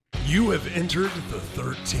You have entered the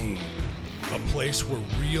 13, a place where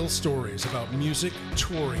real stories about music,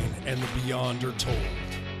 touring, and the beyond are told.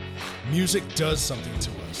 Music does something to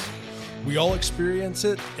us. We all experience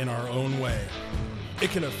it in our own way.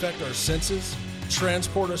 It can affect our senses,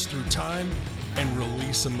 transport us through time, and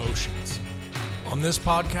release emotions. On this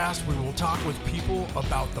podcast, we will talk with people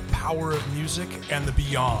about the power of music and the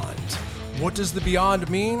beyond. What does the beyond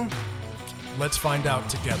mean? Let's find out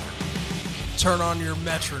together. Turn on your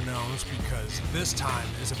metronomes because this time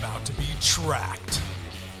is about to be tracked.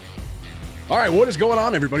 All right, what is going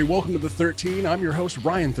on, everybody? Welcome to the 13. I'm your host,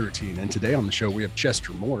 Ryan 13, and today on the show we have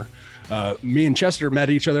Chester Moore. Me and Chester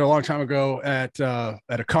met each other a long time ago at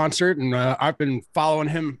a concert, and I've been following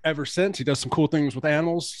him ever since. He does some cool things with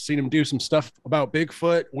animals. Seen him do some stuff about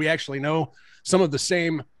Bigfoot. We actually know some of the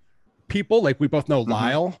same people. Like we both know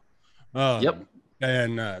Lyle. Yep.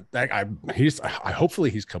 And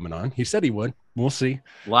hopefully he's coming on. He said he would. We'll see.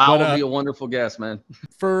 Lyle will be a wonderful guest, man.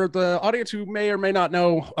 For the audience who may or may not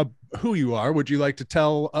know who you are, would you like to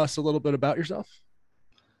tell us a little bit about yourself?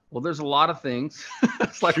 Well, there's a lot of things.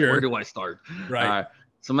 It's like, Sure. Where do I start? Right.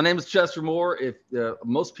 So my name is Chester Moore. If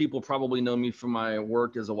most people probably know me from my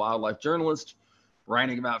work as a wildlife journalist,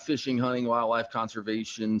 writing about fishing, hunting, wildlife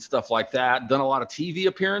conservation, stuff like that. Done a lot of TV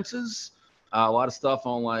appearances, a lot of stuff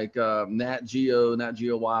on like Nat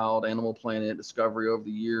Geo Wild, Animal Planet, Discovery over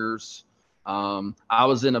the years. I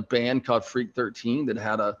was in a band called Freak 13 that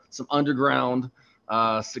had some underground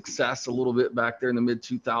success a little bit back there in the mid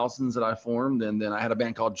 2000s that I formed. And then I had a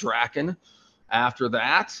band called Draken after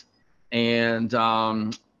that. And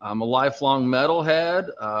I'm a lifelong metalhead,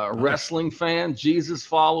 wrestling fan, Jesus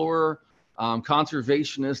follower,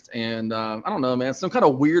 conservationist, and I don't know, man, some kind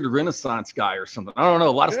of weird Renaissance guy or something. I don't know,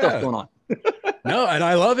 a lot of stuff going on. No, and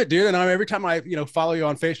I love it, dude. And every time I follow you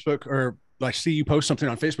on Facebook or like see you post something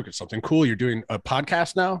on Facebook, it's something cool. You're doing a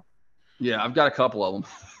podcast now? Yeah, I've got a couple of them.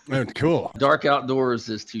 Oh, cool. Dark Outdoors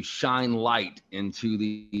is to shine light into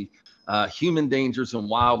the human dangers and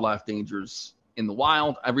wildlife dangers in the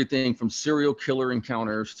wild, everything from serial killer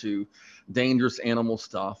encounters to dangerous animal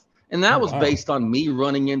stuff. And that was based on me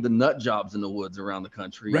running into nut jobs in the woods around the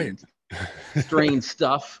country, right? And strange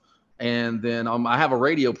stuff. And then I have a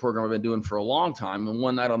radio program I've been doing for a long time. And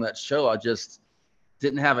one night on that show, I just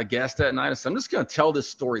didn't have a guest that night. I said, I'm just going to tell this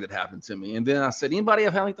story that happened to me. And then I said, anybody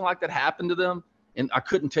have anything like that happen to them? And I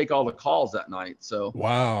couldn't take all the calls that night. So,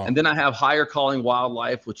 wow. And then I have Higher Calling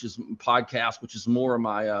Wildlife, which is a podcast, which is more of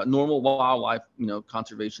my normal wildlife,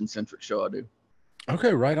 conservation centric show I do.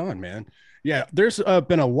 Okay. Right on, man. Yeah. There's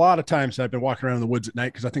been a lot of times I've been walking around in the woods at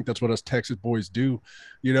night, because I think that's what us Texas boys do.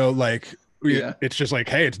 It's just like,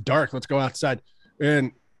 hey, it's dark, let's go outside.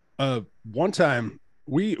 And one time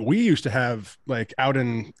we used to have like out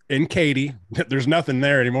in Katy, there's nothing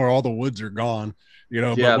there anymore. All the woods are gone,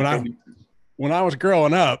 but when I was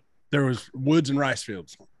growing up, there was woods and rice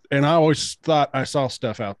fields, and I always thought I saw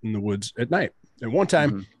stuff out in the woods at night. And one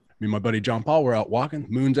time me and my buddy John Paul were out walking,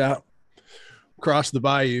 moon's out, across the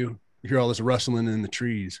bayou, you hear all this rustling in the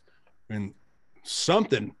trees, and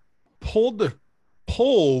something pulled the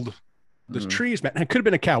trees back. It could have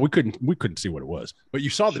been a cow. We couldn't see what it was, but you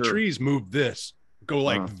saw the trees move go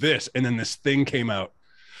like this, and then this thing came out.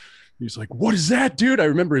 He's like, "What is that, dude?" I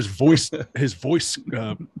remember his voice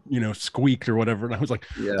squeaked or whatever, and I was like,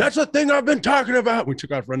 "That's the thing I've been talking about." We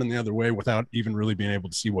took off running the other way without even really being able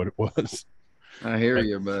to see what it was. I hear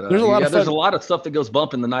you, but there's a lot of stuff that goes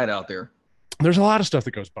bump in the night out there. There's a lot of stuff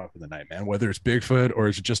that goes bump in the night, man. Whether it's Bigfoot or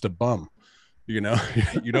it's just a bum, you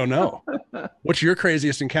don't know. What's your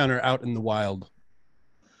craziest encounter out in the wild?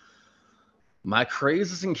 My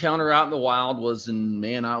craziest encounter out in the wild was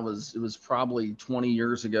it was probably 20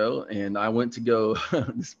 years ago. And I went to go,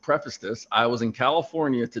 preface this, I was in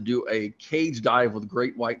California to do a cage dive with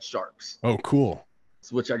great white sharks. Oh, cool.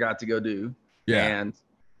 Which I got to go do. Yeah. And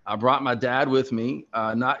I brought my dad with me.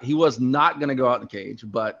 He was not going to go out in the cage,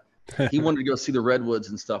 but he wanted to go see the redwoods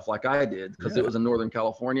and stuff like I did, because it was in Northern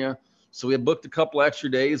California. So we had booked a couple extra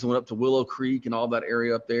days and went up to Willow Creek and all that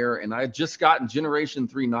area up there. And I had just gotten Generation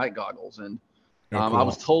 3 night goggles. And cool. I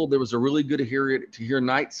was told there was a really good to hear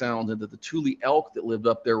night sounds, and that the Thule elk that lived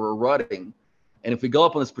up there were rutting. And if we go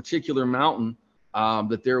up on this particular mountain,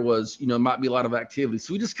 that there was, might be a lot of activity.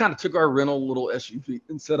 So we just kind of took our rental little SUV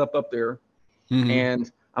and set up there. Mm-hmm.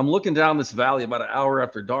 And I'm looking down this valley about an hour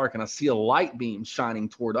after dark, and I see a light beam shining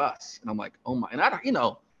toward us. And I'm like, oh my, and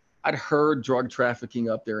I'd heard drug trafficking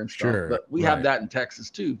up there and stuff, but we have that in Texas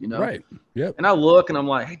too, Right. Yep. And I look and I'm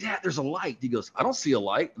like, hey, Dad, there's a light. He goes, I don't see a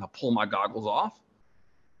light. And I pull my goggles off.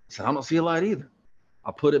 I said, I don't see a light either.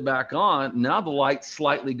 I put it back on. Now the light's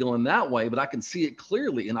slightly going that way, but I can see it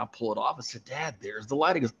clearly. And I pull it off. I said, Dad, there's the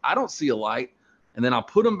light. He goes, I don't see a light. And then I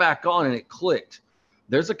put them back on and it clicked.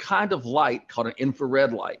 There's a kind of light called an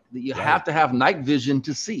infrared light that you have to have night vision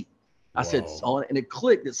to see. I said, and it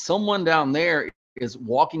clicked that someone down there is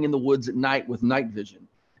walking in the woods at night with night vision.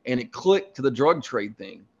 And it clicked to the drug trade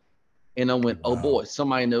thing. And I went, oh boy,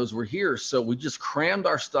 somebody knows we're here. So we just crammed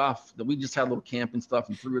our stuff that we just had little camping stuff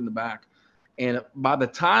and threw it in the back. And by the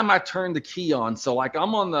time I turned the key on, so like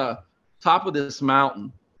I'm on the top of this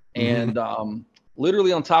mountain and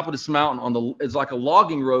literally on top of this mountain it's like a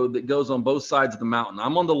logging road that goes on both sides of the mountain.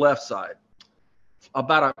 I'm on the left side.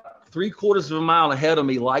 About 3/4 of a mile ahead of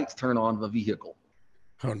me, lights turn on of a vehicle.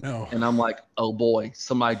 Oh no. And I'm like, oh boy,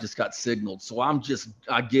 somebody just got signaled. So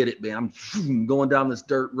I get it, man. I'm going down this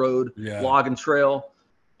dirt road, logging trail,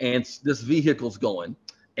 and this vehicle's going.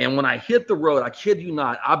 And when I hit the road, I kid you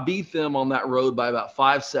not, I beat them on that road by about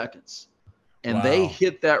 5 seconds. And they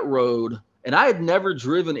hit that road. And I had never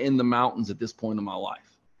driven in the mountains at this point in my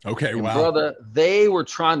life. Okay, and brother, they were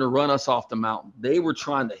trying to run us off the mountain. They were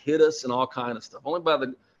trying to hit us and all kind of stuff.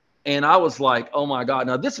 And I was like, oh my God.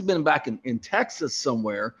 Now this had been back in Texas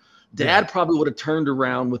somewhere. Dad probably would have turned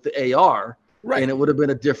around with the AR and it would have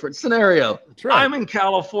been a different scenario. I'm in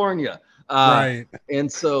California.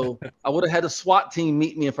 And so I would have had a SWAT team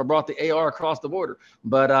meet me if I brought the AR across the border.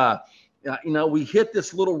 But, we hit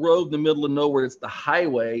this little road in the middle of nowhere. It's the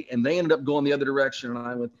highway, and they ended up going the other direction, and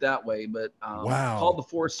I went that way. But called the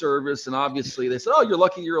Forest Service, and obviously they said, oh, you're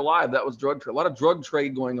lucky you're alive. That was a lot of drug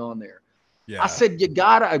trade going on there. Yeah. I said, you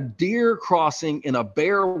got a deer crossing and a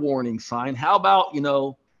bear warning sign. How about,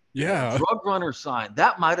 drug runner sign?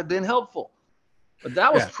 That might have been helpful. But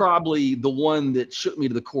that was probably the one that shook me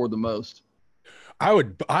to the core the most. I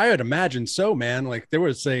would imagine so, man. Like there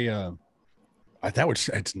was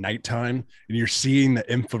it's nighttime and you're seeing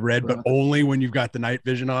the infrared, but only when you've got the night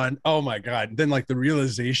vision on. Oh my God. Then like the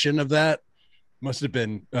realization of that must have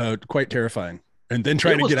been quite terrifying. And then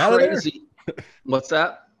trying to get out of there. What's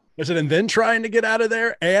that? I said, and then trying to get out of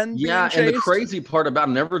there and and the crazy part about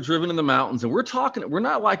never driven in the mountains, and we're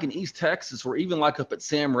not like in East Texas or even like up at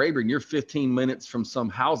Sam Rayburn, you're 15 minutes from some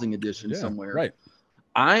housing addition somewhere. Right.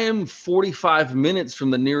 I am 45 minutes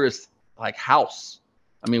from the nearest like house.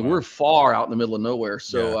 I mean, we're far out in the middle of nowhere.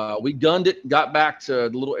 So we gunned it, got back to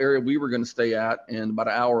the little area we were going to stay at, and about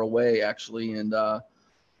an hour away actually. And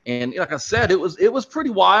like I said, it was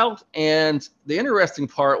pretty wild. And the interesting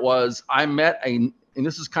part was I met and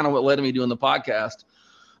this is kind of what led to me doing the podcast.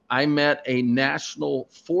 I met a National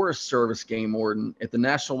Forest Service game warden at the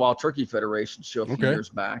National Wild Turkey Federation show a few years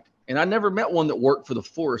back. And I never met one that worked for the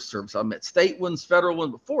Forest Service. I met state ones, federal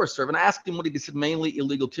ones, but Forest Service. And I asked him what he said, mainly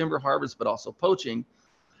illegal timber harvest, but also poaching.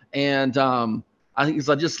 And I think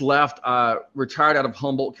I just left, retired out of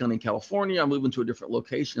Humboldt County, California. I'm moving to a different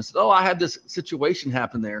location. I said, oh, I had this situation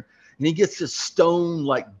happen there. And he gets this stone,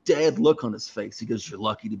 like dead look on his face. He goes, you're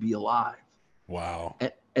lucky to be alive. Wow.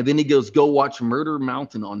 And then he goes, go watch Murder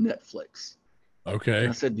Mountain on Netflix. Okay. And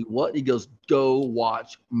I said, what? He goes, go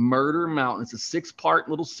watch Murder Mountain. It's a 6-part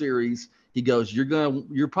little series. He goes, you're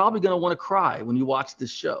probably going to want to cry when you watch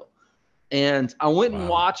this show. And I went and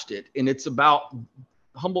watched it. And it's about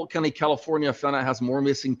Humboldt County, California. I found out has more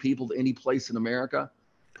missing people than any place in America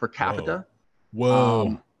per capita.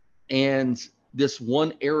 Whoa. And this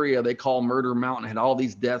one area they call Murder Mountain had all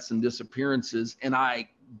these deaths and disappearances. And I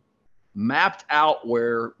mapped out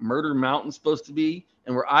where Murder Mountain's supposed to be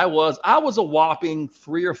and where I was a whopping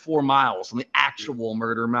 3 or 4 miles from the actual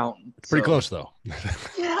Murder Mountain. Pretty close though.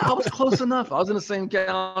 Yeah, I was close enough. I was in the same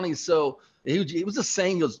county. So he was just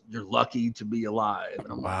saying, he goes, you're lucky to be alive.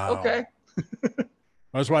 And I'm like, okay.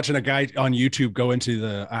 I was watching a guy on YouTube go into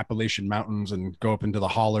the Appalachian Mountains and go up into the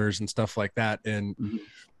hollers and stuff like that. And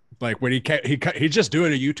like when he's just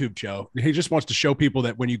doing a YouTube show. He just wants to show people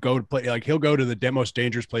that when you go to play, like he'll go to the most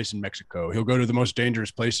dangerous place in Mexico. He'll go to the most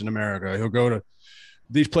dangerous place in America. He'll go to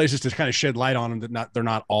these places to kind of shed light on them that they're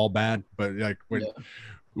not all bad. But like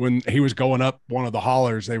when he was going up one of the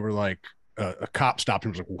hollers, they were like, a cop stopped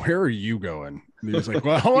him and was like, where are you going? And he was like,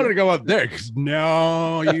 well, I wanted to go up there.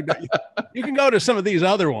 No, you can go to some of these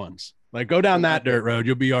other ones. Like go down that dirt road.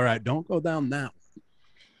 You'll be all right. Don't go down that one.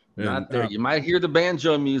 Not there. You might hear the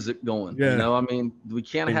banjo music going. Yeah. You know, I mean, we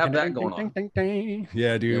can't have that going on.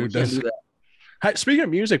 Yeah, dude. Yeah, do that. Speaking of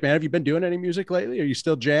music, man, have you been doing any music lately? Are you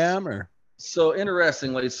still jam or? So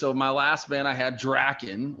interestingly, my last band I had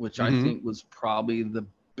Draken, which I think was probably the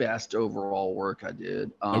best overall work I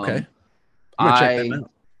did. Okay. I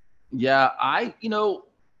knew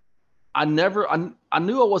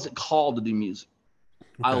I wasn't called to do music.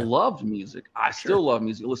 Okay. I loved music. I still love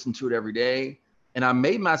music. I listen to it every day. and I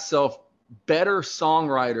made myself better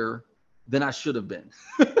songwriter than I should have been.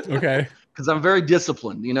 Okay. Because I'm very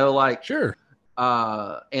disciplined, like, sure.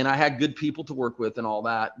 And I had good people to work with and all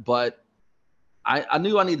that, but I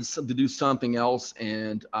knew I needed to do something else.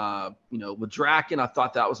 And, with Draken, I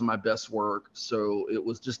thought that was my best work. So it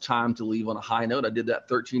was just time to leave on a high note. I did that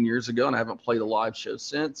 13 years ago, and I haven't played a live show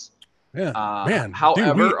since. Yeah, man.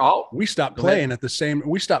 However, dude, we stopped playing at the same.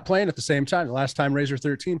 We stopped playing at the same time. The last time Razor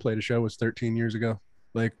 13 played a show was 13 years ago.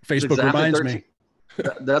 Like Facebook exactly reminds 13, me.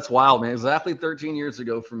 That's wild, man. Exactly 13 years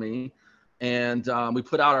ago for me. And we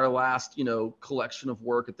put out our last, collection of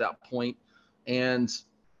work at that point.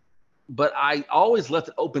 But I always left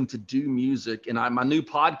it open to do music. And my new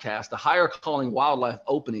podcast, the Higher Calling Wildlife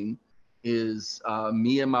Opening, is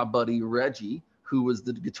me and my buddy Reggie, who was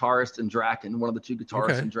the guitarist in Draken, one of the two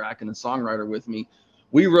guitarists in Draken and songwriter with me.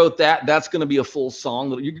 We wrote that. That's going to be a full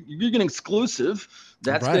song. You're getting exclusive.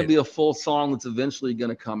 That's going to be a full song that's eventually going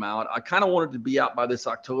to come out. I kind of wanted to be out by this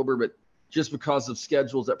October, but just because of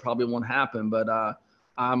schedules, that probably won't happen. But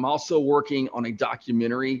I'm also working on a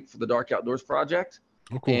documentary for the Dark Outdoors Project.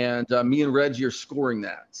 Oh, cool. And me and Reggie are scoring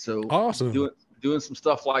that. So awesome. Doing some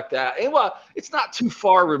stuff like that. And it's not too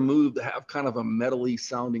far removed to have kind of a metal-y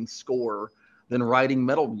sounding score than writing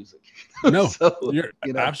metal music. No, so, you're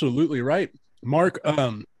absolutely right. Mark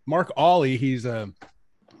Ollie, he's an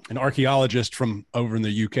archaeologist from over in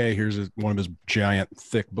the UK. Here's one of his giant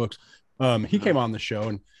thick books. He came on the show,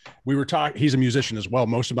 and we were talking. He's a musician as well.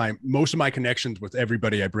 Most of my connections with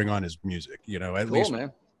everybody I bring on is music, at least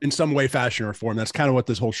man. In some way, fashion, or form. That's kind of what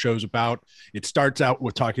this whole show's about. It starts out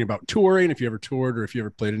with talking about touring, if you ever toured or if you ever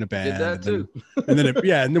played in a band. Did that too. And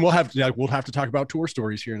then we'll have to talk about tour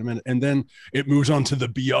stories here in a minute. And then it moves on to the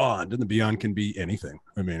beyond, and the beyond can be anything.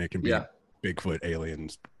 I mean, it can be Bigfoot,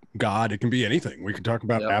 aliens, God. It can be anything. We can talk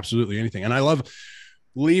about absolutely anything. And I love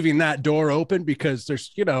leaving that door open because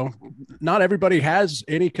there's, not everybody has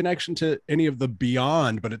any connection to any of the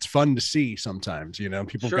beyond, but it's fun to see sometimes,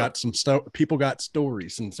 people got some stuff, people got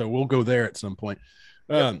stories. And so we'll go there at some point.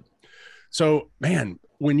 So man,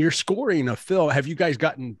 when you're scoring a film, have you guys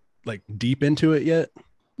gotten like deep into it yet?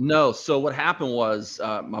 No. So what happened was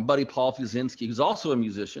my buddy Paul Fuzinski, who's also a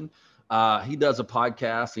musician, he does a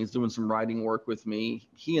podcast and he's doing some writing work with me.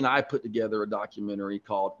 He and I put together a documentary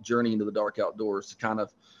called Journey into the Dark Outdoors to kind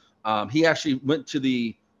of, he actually went to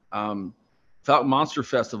the Falcon Monster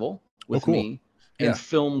Festival with me and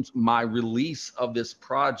filmed my release of this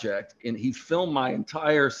project. And he filmed my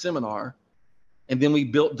entire seminar. And then we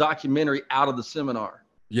built documentary out of the seminar.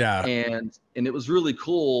 Yeah. And it was really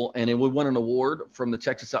cool. And we won an award from the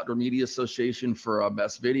Texas Outdoor Media Association for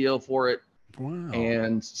best video for it. Wow.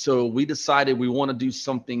 And so we decided we want to do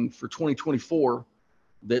something for 2024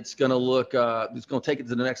 that's going to look, that's going to take it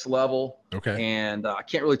to the next level. Okay. And I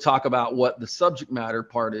can't really talk about what the subject matter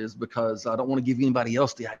part is because I don't want to give anybody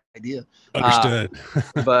else the idea. Understood.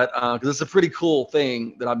 But because it's a pretty cool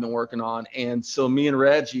thing that I've been working on. And so me and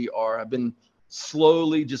Reggie I've been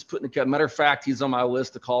slowly just putting together. Matter of fact, he's on my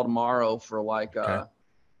list to call tomorrow for like,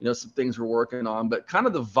 some things we're working on. But kind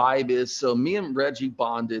of the vibe is, so me and Reggie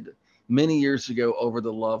bonded many years ago over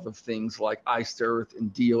the love of things like Iced Earth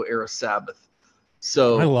and Dio Era Sabbath.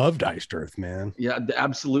 So I loved Iced Earth, man. Yeah,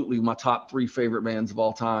 absolutely. My top 3 favorite bands of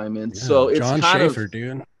all time. And so it's John kind Schaefer, of,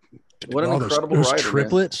 dude. What an incredible those writer,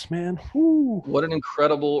 triplets, man. Woo. What an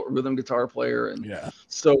incredible rhythm guitar player. And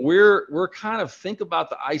so we're kind of, think about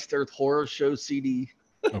the Iced Earth Horror Show CD,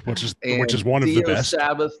 which is one of the best.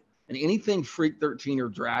 Sabbath and anything Freak 13 or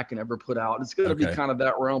Draken ever put out. It's going to be kind of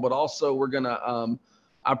that realm, but also we're going to,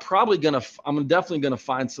 I'm definitely going to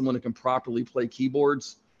find someone who can properly play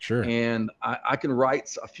keyboards. Sure. And I can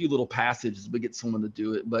write a few little passages, but get someone to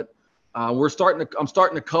do it. But I'm starting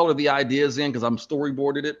to color the ideas in because I'm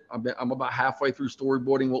storyboarded it. I'm about halfway through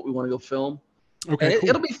storyboarding what we want to go film. Okay. And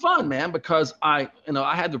it'll be fun, man, because I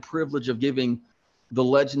had the privilege of giving the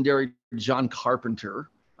legendary John Carpenter,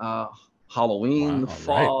 Halloween, The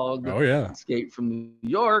Fog, Escape from New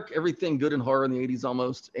York, everything good in horror in the 80s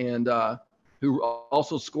almost. And, who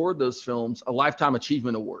also scored those films, a Lifetime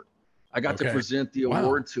Achievement Award. I got to present the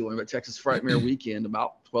award to him at Texas Frightmare Weekend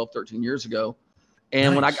about 12, 13 years ago.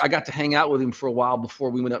 And when I got to hang out with him for a while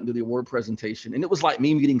before we went up and did the award presentation, and it was like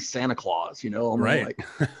me meeting Santa Claus, like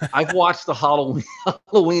I've watched the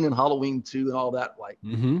Halloween and Halloween 2 and all that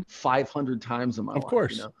 500 times in my life. Of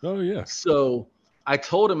course. Oh yeah. So I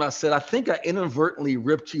told him, I said, I think I inadvertently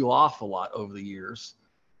ripped you off a lot over the years.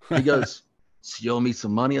 He goes, so you owe me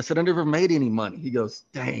some money. I said, I never made any money. He goes,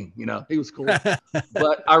 dang, he was cool.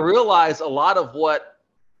 But I realized a lot of what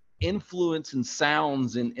influence and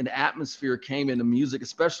sounds and atmosphere came into music,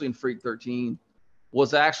 especially in Freak 13,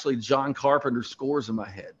 was actually John Carpenter scores in my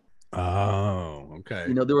head. Oh, okay.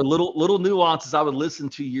 You know, there were little nuances I would listen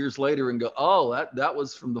to years later and go, oh, that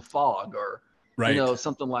was from The Fog, or right. You know,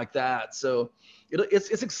 something like that. So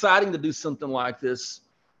it's exciting to do something like this.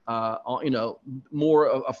 You know, more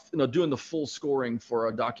of you know, doing the full scoring for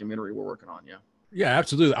a documentary we're working on. Yeah. Yeah,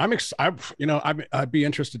 absolutely. I'd be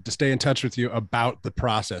interested to stay in touch with you about the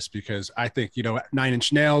process, because I think, you know, Nine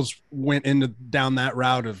Inch Nails went down that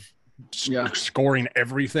route of scoring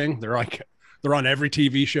everything. They're on every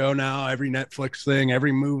TV show now, every Netflix thing,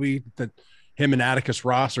 every movie that him and Atticus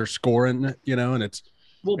Ross are scoring, you know, and it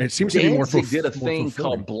seems Danzig to be more did a thing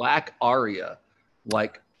called Black Aria,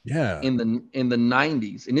 like in the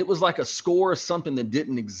 90s, and it was like a score of something that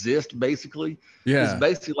didn't exist. Basically, it's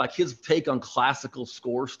basically like his take on classical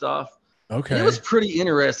score stuff. Okay, and it was pretty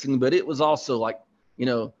interesting, but it was also like, you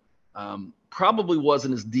know, probably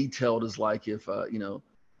wasn't as detailed as like if you know,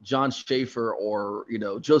 John Schaefer or, you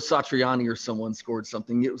know, Joe Satriani or someone scored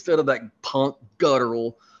something instead of that punk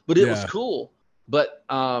guttural, but it was cool. But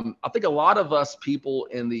I think a lot of us people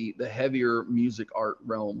in the heavier music art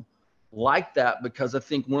realm like that, because I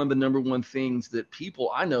think one of the number one things that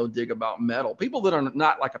people I know dig about metal, people that are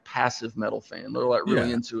not like a passive metal fan, they're like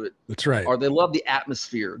really into it. That's right. Or they love the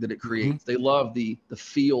atmosphere that it creates. They love the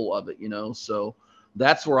feel of it, you know. So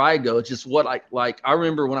that's where I go. It's just what I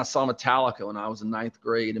remember when I saw Metallica when I was in 9th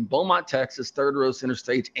grade in Beaumont, Texas, Third Row Center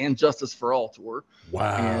Stage and Justice for All tour.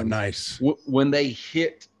 Wow, and nice. When they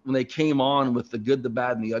came on with the Good, the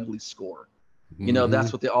Bad, and the Ugly score, you know,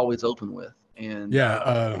 that's what they always open with. And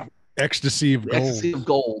Ecstasy of Gold. Ecstasy of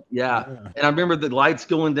Gold, yeah. And I remember the lights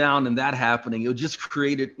going down and that happening. It just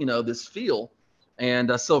created, you know, this feel. And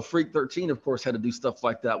so Freak 13, of course, had to do stuff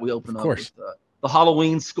like that. We opened up with the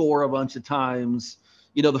Halloween score a bunch of times,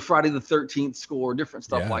 you know, the Friday the 13th score, different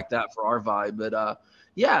stuff like that for our vibe. But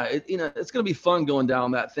you know, it's going to be fun going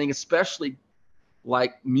down that thing, especially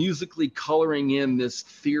like musically coloring in this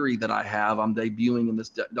theory that I have I'm debuting in this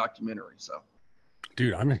documentary. So.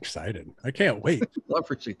 Dude, I'm excited. I can't wait. I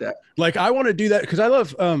appreciate that. Like, I want to do that because I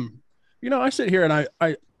love, you know, I sit here and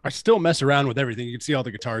I still mess around with everything. You can see all the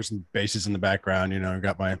guitars and basses in the background. You know, I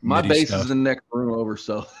got my bass stuff. is in the next room over.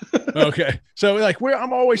 So, okay. So like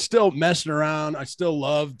I'm always still messing around. I still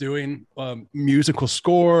love doing musical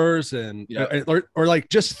scores and, or like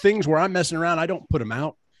just things where I'm messing around. I don't put them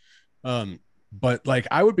out. But like,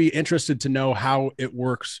 I would be interested to know how it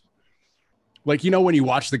works. Like, you know, when you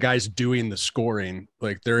watch the guys doing the scoring,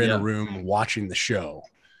 like they're in a room watching the show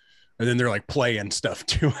and then they're like playing stuff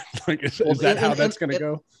too. Like, is that how that's going to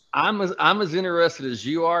go? I'm as interested as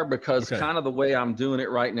you are, because kind of the way I'm doing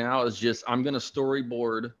it right now is just, I'm going to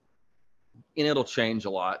storyboard, and it'll change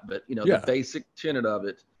a lot, but you know, the basic tenet of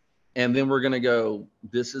it. And then we're going to go,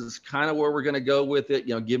 this is kind of where we're going to go with it.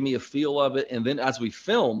 You know, give me a feel of it. And then as we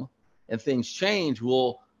film and things change,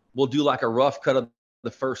 we'll do like a rough cut of the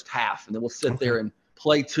first half, and then we'll sit there and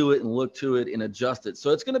play to it and look to it and adjust it. So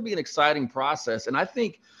it's going to be an exciting process. And I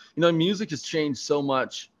think, you know, music has changed so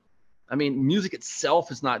much. I mean, music itself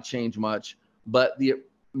has not changed much, but the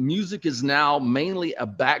music is now mainly a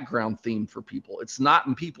background theme for people. It's not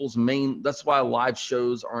in people's main, that's why live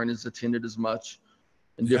shows aren't as attended as much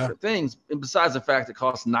and different things. And besides the fact it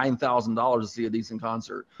costs $9,000 to see a decent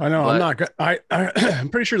concert. I know. I'm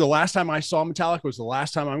pretty sure the last time I saw Metallica was the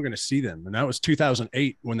last time I'm going to see them. And that was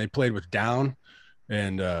 2008 when they played with Down.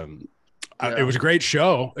 And it was a great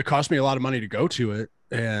show. It cost me a lot of money to go to it.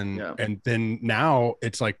 And then now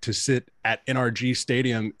it's like to sit at NRG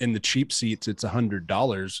Stadium in the cheap seats, it's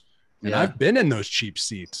 $100. And I've been in those cheap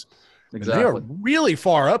seats. Exactly. They are really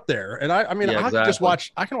far up there. And I mean, I can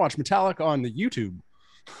watch Metallica on the YouTube.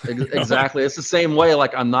 Exactly. It's the same way.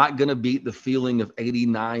 Like, I'm not going to beat the feeling of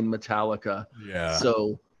 89 Metallica. Yeah.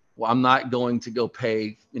 So I'm not going to go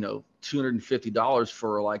pay, you know, $250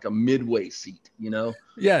 for like a midway seat, you know?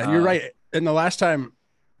 Yeah, you're right. And the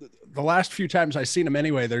last few times I've seen them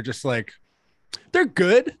anyway, they're just like, they're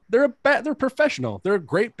good. They're professional. They're a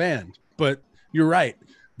great band, but you're right.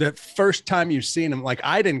 The first time you've seen them, like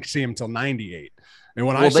I didn't see them till 98. And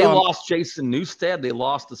when they lost Jason Newsted, they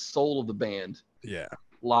lost the soul of the band. Yeah.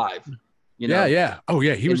 Live, you know? Yeah. Oh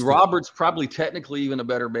yeah. Robert's probably technically even a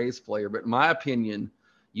better bass player, but in my opinion,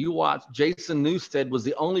 you watch Jason Newsted was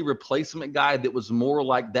the only replacement guy that was more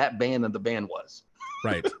like that band than the band was.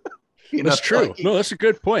 Right. That's true. Like, no, that's a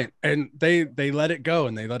good point. And they let it go,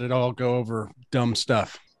 and they let it all go over dumb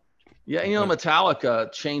stuff. Yeah. You know,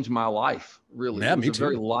 Metallica changed my life. Really. Yeah, it was me a too.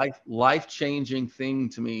 very life-changing thing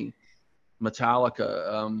to me,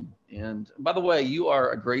 Metallica. And by the way, you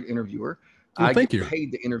are a great interviewer. Well, I get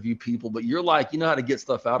paid to interview people, but you're like, you know how to get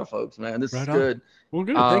stuff out of folks, man. This is good. Well,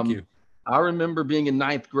 good. Thank you. I remember being in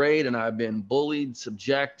 9th grade and I've been bullied,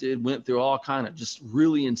 subjected, went through all kind of just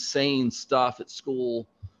really insane stuff at school.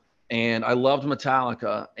 And I loved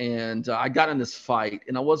Metallica, and I got in this fight,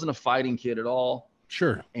 and I wasn't a fighting kid at all.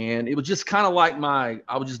 Sure. And it was just kind of like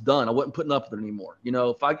I was just done. I wasn't putting up with it anymore. You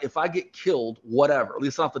know, if I get killed, whatever, at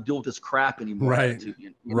least I don't have to deal with this crap anymore. Right. Attitude,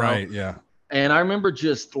 you know? Right. Yeah. And I remember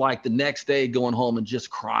just like the next day going home and just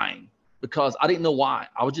crying because I didn't know why.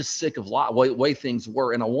 I was just sick of way things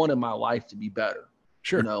were, and I wanted my life to be better.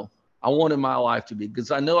 Sure. You know, I wanted my life to be, because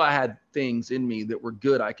I know I had things in me that were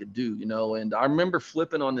good I could do, you know. And I remember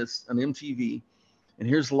flipping on MTV, and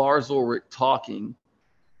here's Lars Ulrich talking,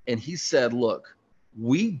 and he said, look,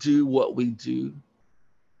 we do what we do,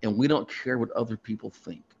 and we don't care what other people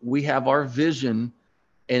think. We have our vision,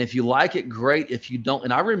 and if you like it, great. If you don't,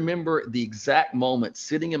 and I remember the exact moment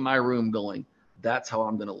sitting in my room going, that's how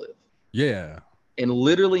I'm going to live. Yeah. And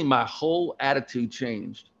literally my whole attitude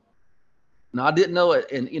changed. Now, I didn't know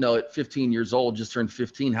it, and you know, at 15 years old, just turned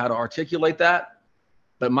 15, how to articulate that.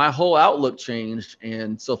 But my whole outlook changed.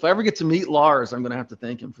 And so if I ever get to meet Lars, I'm going to have to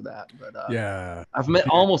thank him for that. But yeah, I've met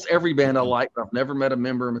almost every band I like, but I've never met a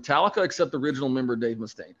member of Metallica except the original member, Dave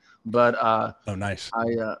Mustaine. But oh, nice.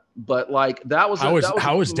 But like that was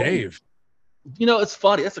how was Dave? You know, it's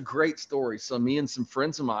funny. That's a great story. So me and some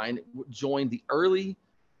friends of mine joined the early.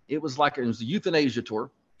 It was a euthanasia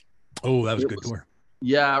tour. Oh, that was a good tour.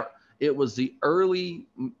 Yeah. It was the early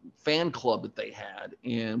fan club that they had,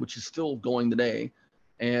 and which is still going today.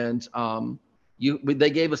 And they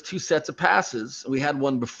gave us 2 sets of passes. We had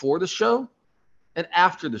one before the show and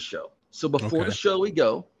after the show. So before the show we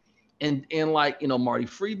go, and like, you know, Marty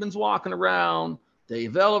Friedman's walking around,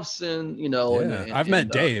 Dave Ellefson, you know. Yeah, I've met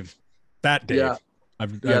Dave. That Dave. Yeah.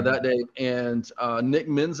 That Dave. And Nick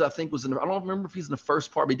Menza, I think, was I don't remember if he's in the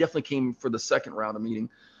first part, but he definitely came for the second round of meeting.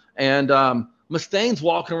 And Mustaine's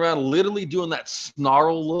walking around literally doing that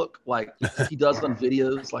snarl look like he does on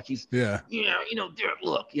videos, like he's Derek,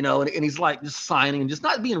 look, you know, and he's like just signing and just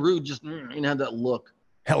not being rude, just have that look.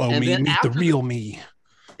 Hello, and me, meet the real me.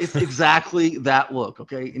 It's exactly that look,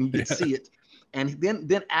 okay, and you can see it. And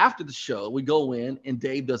then after the show, we go in and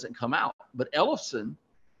Dave doesn't come out, but Ellefson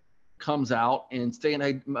comes out and saying,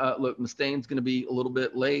 hey, look, Mustaine's going to be a little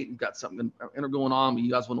bit late. We've got something going on, but you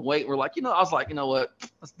guys want to wait? And we're like, I was like, you know what?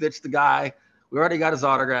 Let's ditch the guy. We already got his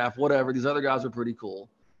autograph, whatever. These other guys are pretty cool.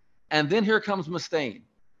 And then here comes Mustaine.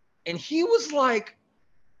 And he was like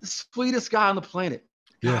the sweetest guy on the planet.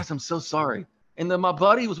 Guys, I'm so sorry. And then my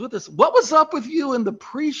buddy was with us. What was up with you in the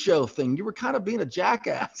pre-show thing? You were kind of being a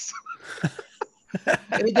jackass.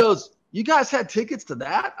 And he goes, you guys had tickets to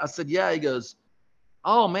that? I said, yeah. He goes,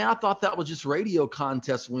 oh, man, I thought that was just radio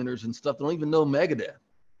contest winners and stuff. They don't even know Megadeth.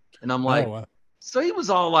 And I'm like, So he was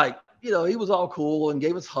all like, he was all cool and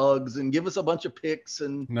gave us hugs and give us a bunch of pics.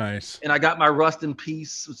 And nice. And I got my Rust in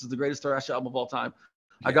Peace, which is the greatest thrash album of all time.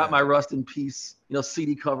 Yeah. I got my Rust in Peace,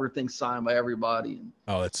 CD cover thing signed by everybody. And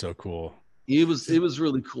oh, that's so cool. It was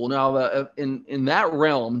really cool. Now, in that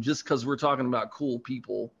realm, just because we're talking about cool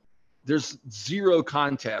people, there's zero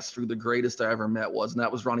contest for the greatest I ever met was, and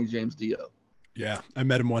that was Ronnie James Dio. Yeah, I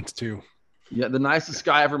met him once too. Yeah, the nicest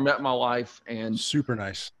guy I ever met in my life, and super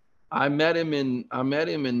nice. I met him in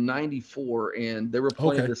 '94, and they were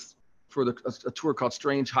playing this for a tour called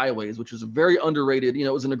Strange Highways, which was a very underrated. It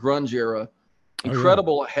was in the grunge era,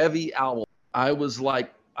 incredible heavy album. I was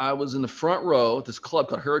in the front row at this club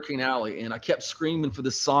called Hurricane Alley, and I kept screaming for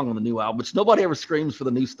this song on the new album, which nobody ever screams for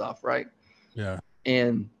the new stuff, right? Yeah.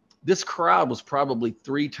 And this crowd was probably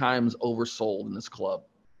 3 times oversold in this club.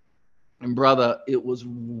 And brother, it was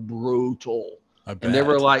brutal. And they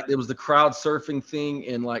were like, it was the crowd surfing thing.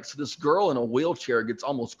 And so this girl in a wheelchair gets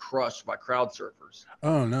almost crushed by crowd surfers.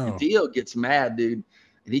 Oh no. And Dio gets mad, dude.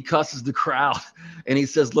 And he cusses the crowd. And he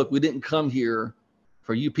says, look, we didn't come here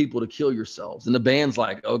for you people to kill yourselves. And the band's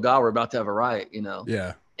like, oh God, we're about to have a riot,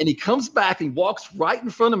 Yeah. And he comes back and he walks right in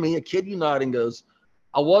front of me, I kid you not, and goes,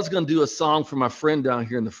 I was going to do a song for my friend down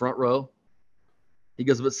here in the front row. He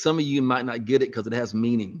goes, but some of you might not get it because it has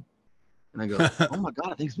meaning. And I go, oh my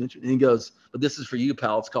God, I think it's mentioned. And he goes, but this is for you,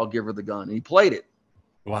 pal. It's called Give Her the Gun. And he played it.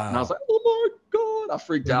 Wow. And I was like, oh my God. I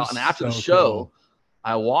freaked out. And after the show,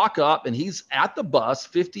 I walk up and he's at the bus,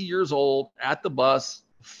 50 years old, at the bus,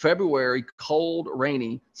 February, cold,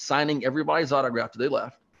 rainy, signing everybody's autograph till they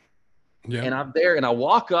left. Yeah. And I'm there and I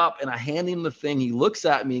walk up and I hand him the thing. He looks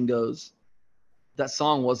at me and goes, that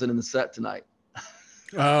song wasn't in the set tonight.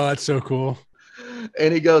 Oh, that's so cool.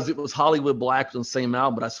 And he goes, it was Hollywood Black on the same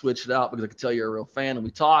album, but I switched it out because I could tell you're a real fan. And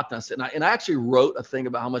we talked. And I said, and I actually wrote a thing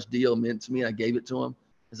about how much Dio meant to me. I gave it to him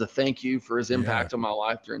as a thank you for his impact on my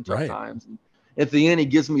life during tough times. And at the end, he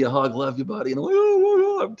gives me a hug. Love you, buddy. And I'm like,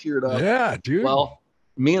 oh, I'm teared up. Yeah, dude. Well,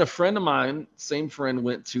 me and a friend of mine, same friend,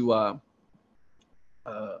 went to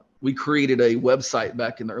we created a website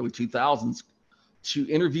back in the early 2000s to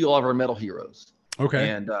interview all of our metal heroes. Okay.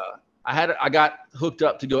 And I got hooked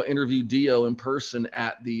up to go interview Dio in person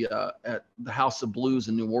at the House of Blues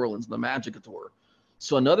in New Orleans, the Magic Tour.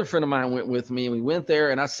 So another friend of mine went with me, and we went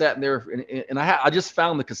there, and I sat there, and I just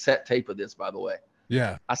found the cassette tape of this, by the way.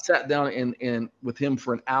 Yeah. I sat down and with him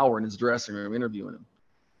for an hour in his dressing room interviewing him.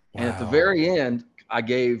 Wow. And at the very end, I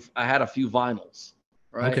had a few vinyls.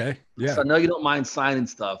 Right. Okay. Yeah. So I know you don't mind signing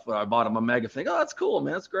stuff, but I bought him a mega thing. Oh, that's cool,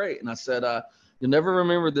 man. That's great. And I said, you'll never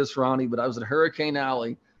remember this, Ronnie, but I was at Hurricane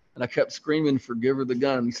Alley and I kept screaming for Give Her the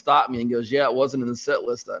Gun. And he stopped me and goes, yeah, it wasn't in the set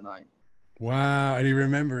list that night. Wow. And he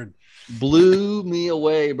remembered. Blew me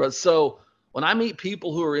away, bro. So when I meet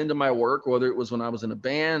people who are into my work, whether it was when I was in a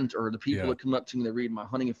band or the people that come up to me, they read my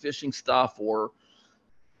hunting and fishing stuff or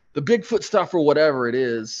the Bigfoot stuff or whatever it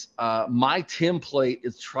is, my template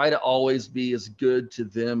is try to always be as good to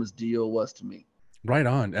them as Dio was to me. Right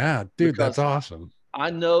on. Yeah, dude, Because that's awesome. I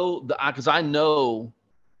know because I know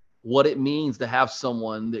what it means to have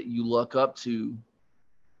someone that you look up to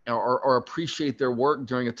or appreciate their work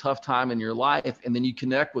during a tough time in your life. And then you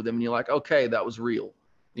connect with them and you're like, okay, that was real,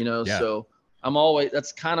 So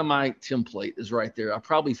that's kind of my template is right there. I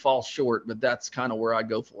probably fall short, but that's kind of where I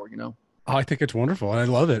go for, Oh, I think it's wonderful. And I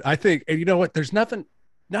love it. I think, and you know what, there's nothing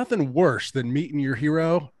worse than meeting your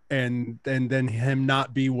hero and then him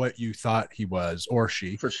not be what you thought he was or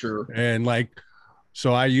she. For sure. And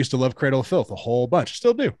so I used to love Cradle of Filth a whole bunch,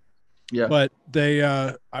 still do. Yeah. But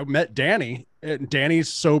I met Danny, and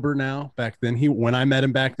Danny's sober now. Back then, when I met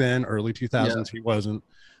him back then, early 2000s, he wasn't.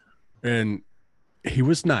 And he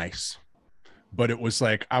was nice. But it was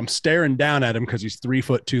like I'm staring down at him because he's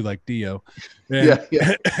 3'2" like Dio. And,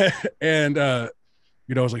 and I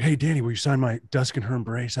was like, hey, Danny, will you sign my Dusk and Her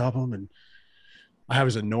Embrace album? And I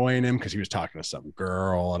was annoying him because he was talking to some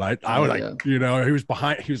girl. And I was he was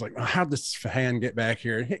behind. He was like, how'd this fan get back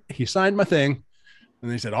here? He signed my thing.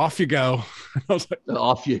 And he said, off you go. And I was like,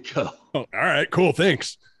 off you go. Oh, all right, cool.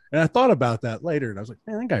 Thanks. And I thought about that later. And I was like,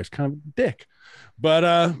 man, that guy's kind of a dick.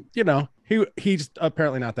 But, he's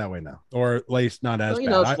apparently not that way now, or at least not as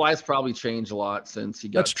bad. His life's probably changed a lot since he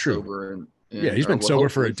got sober. And he's been sober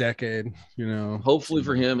for a decade, Hopefully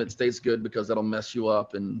for him, it stays good because that'll mess you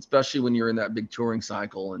up. And especially when you're in that big touring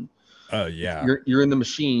cycle and you're in the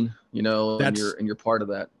machine, and you're part of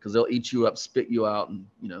that because they'll eat you up, spit you out and,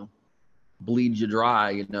 bleed you dry,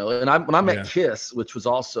 And when I met Kiss, which was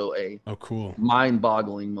also a cool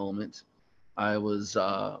mind-boggling moment, I was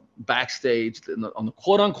backstage on the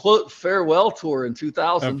quote-unquote farewell tour in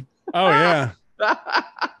 2000. Oh yeah,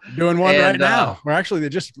 doing one right now. Or actually, they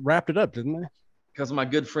just wrapped it up, didn't they? Because my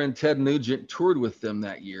good friend Ted Nugent toured with them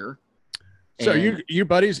that year. So you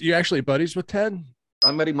buddies? You actually buddies with Ted?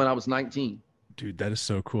 I met him when I was 19. Dude, that is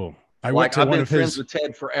so cool. I've been friends with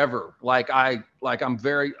Ted forever. I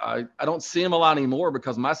don't see him a lot anymore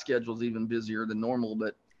because my schedule's even busier than normal.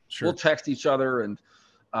 But we'll text each other and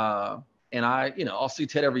I'll see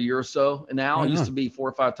Ted every year or so. And now it used to be 4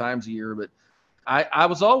 or 5 times a year. But I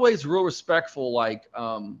was always real respectful.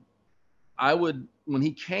 When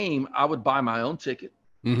he came, I would buy my own ticket.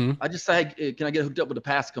 Mm-hmm. I just say, hey, can I get hooked up with a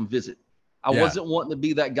pass to come visit? I wasn't wanting to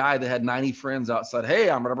be that guy that had 90 friends outside. Hey,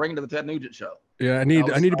 I'm going to bring you to the Ted Nugent show. Yeah, I need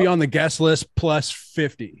to be on the guest list plus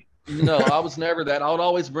 50. No, I was never that. I would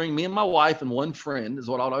always bring me and my wife and one friend is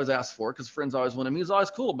what I would always ask for because friends always wanted me. He was always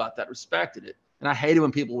cool about that, respected it. And I hated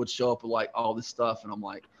when people would show up with all this stuff. And I'm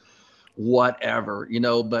like, whatever,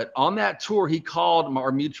 But on that tour, he called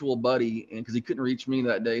our mutual buddy and because he couldn't reach me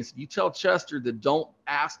that day. He said, you tell Chester that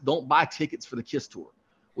don't buy tickets for the Kiss tour.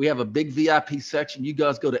 We have a big VIP section. You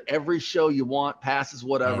guys go to every show you want, passes,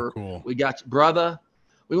 whatever. Oh, cool. We got you, brother.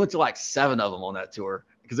 We went to 7 of them on that tour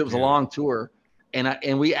because it was a long tour.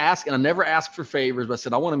 And we asked, and I never asked for favors, but I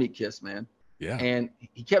said, I want to meet Kiss, man. Yeah. And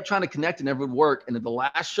he kept trying to connect and never would work. And the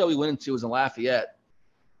last show he went into was in Lafayette.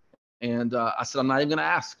 And I said, I'm not even going to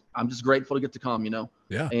ask. I'm just grateful to get to come,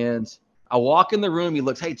 Yeah. And I walk in the room. He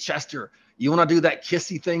looks, hey, Chester, you want to do that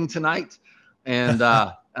kissy thing tonight? And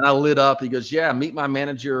and I lit up. He goes, yeah, meet my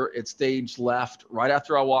manager at stage left. Right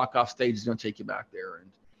after I walk off stage, he's going to take you back there. And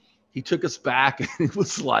he took us back. And it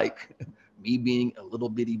was like me being a little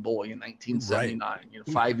bitty boy in 1979,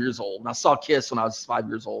 5 years old. And I saw Kiss when I was 5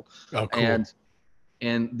 years old. Oh, cool.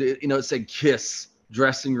 And it said Kiss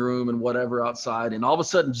dressing room and whatever outside. And all of a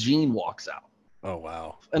sudden, Gene walks out. Oh,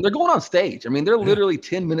 wow. And they're going on stage. I mean, they're literally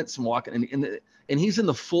 10 minutes from walking. And he's in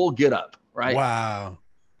the full get up, right? Wow.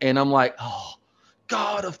 And I'm like, oh,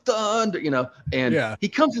 God of Thunder, and he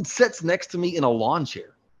comes and sits next to me in a lawn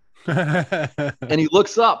chair. And he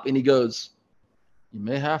looks up and he goes, "You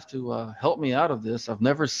may have to help me out of this. I've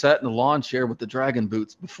never sat in a lawn chair with the dragon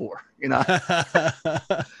boots before, you know."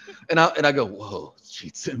 and I go, "Whoa,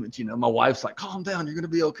 Gene Simmons." You know, my wife's like, "Calm down, you're gonna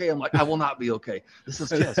be okay." I'm like, "I will not be okay. This is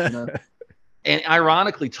Kiss," you know. And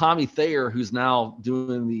ironically, Tommy Thayer, who's now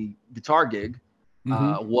doing the guitar gig,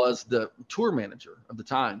 was the tour manager of the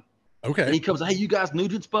time. Okay. And he comes, "Hey, you guys,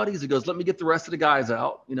 Nugent's buddies." He goes, "Let me get the rest of the guys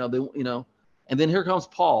out." And then here comes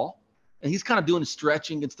Paul. And he's kind of doing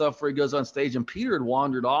stretching and stuff where he goes on stage, and Peter had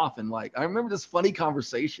wandered off. And like, I remember this funny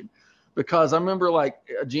conversation because I remember like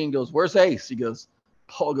Gene goes, "Where's Ace?" He goes,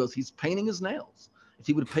 Paul goes, "He's painting his nails. If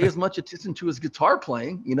he would pay as much attention to his guitar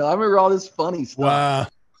playing," you know, I remember all this funny stuff. Wow.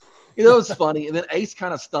 You know, it was funny. And then Ace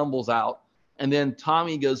kind of stumbles out, and then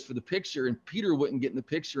Tommy goes for the picture, and Peter wouldn't get in the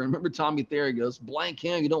picture. And remember Tommy Thayer goes, "Blank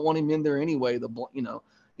him. You don't want him in there anyway.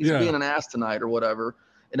 He's being an ass tonight or whatever."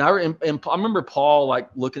 And I remember Paul like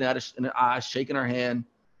looking at us in the eyes, shaking our hand.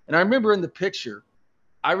 And I remember in the picture,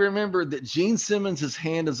 I remember that Gene Simmons'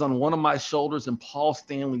 hand is on one of my shoulders and Paul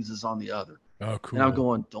Stanley's is on the other. Oh, cool. And I'm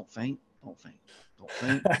going, "Don't faint, don't faint, don't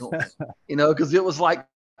faint, don't faint." You know, because it was like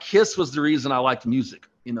Kiss was the reason I liked music,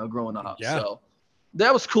 you know, growing up. Yeah. So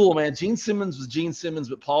that was cool, man. Gene Simmons was Gene Simmons,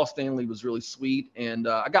 but Paul Stanley was really sweet. And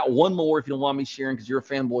I got one more if you don't want me sharing because you're a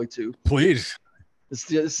fanboy too. Please. This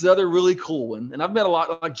is the other really cool one. And I've met a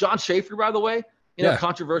lot, like John Schaefer, by the way,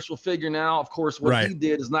 controversial figure now. Of course, what he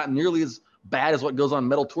did is not nearly as bad as what goes on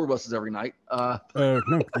metal tour buses every night.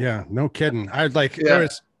 No kidding.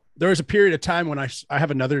 There was a period of time when I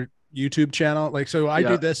have another YouTube channel. Like, so I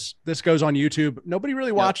do this goes on YouTube. Nobody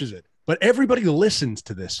really watches it, but everybody listens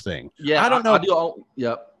to this thing. Yeah. I don't know. I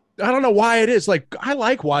don't know why it is. Like, I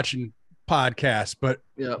like watching podcasts, but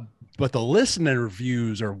the listener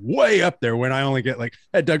reviews are way up there when I only get like,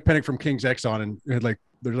 I had Doug Pennick from King's X on and it had like,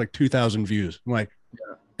 there's like 2,000 views. I'm like,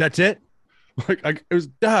 that's it. Like, it was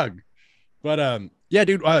Doug, but yeah,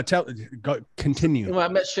 dude, continue. You know, I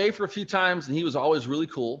met Schaefer a few times and he was always really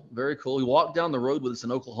cool. Very cool. He walked down the road with us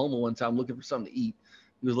in Oklahoma one time looking for something to eat.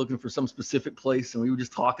 He was looking for some specific place and we were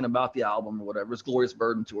just talking about the album or whatever. It's Glorious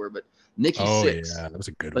Burden tour, but Nikki Sixx. Yeah, that was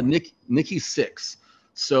a good one. Nikki Sixx.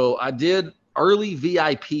 So I did early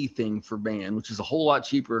VIP thing for band, which is a whole lot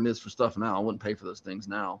cheaper than it is for stuff now. I wouldn't pay for those things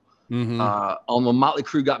now. On the Motley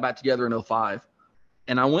Crue got back together in 2005.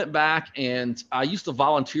 And I went back and I used to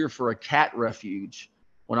volunteer for a cat refuge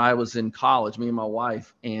when I was in college, me and my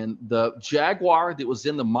wife. And the Jaguar that was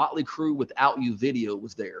in the Motley Crue Without You video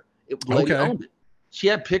was there. Lady owned it. She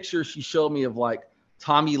had pictures she showed me of like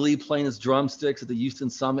Tommy Lee playing his drumsticks at the Houston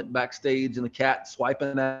Summit backstage and the cat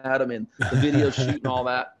swiping at him and the video shoot and all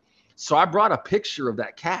that. So I brought a picture of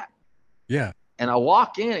that cat. Yeah. And I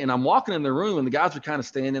walk in and I'm walking in the room and the guys are kind of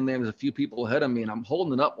standing there. There's a few people ahead of me and I'm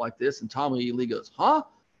holding it up like this. And Tommy Lee goes, "Huh?"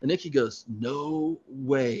 And Nikki goes, "No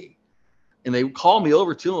way." And they call me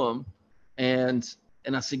over to him and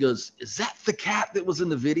he goes, "Is that the cat that was in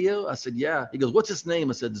the video?" I said, "Yeah." He goes, "What's his name?"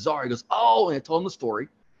 I said, "Czar." He goes, "Oh," and I told him the story.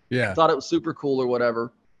 Yeah. Thought it was super cool or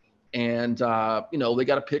whatever. And, they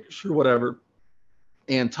got a picture or whatever.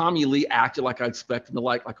 And Tommy Lee acted like I expected him to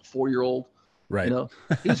like a 4-year-old. Right. You know,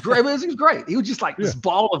 he was great. He was great. He was just like this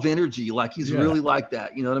ball of energy. Like he's really like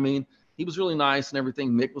that. You know what I mean? He was really nice and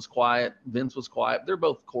everything. Mick was quiet. Vince was quiet. They're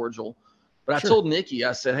both cordial. But I told Nikki,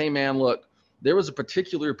 I said, "Hey man, look, there was a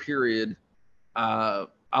particular period.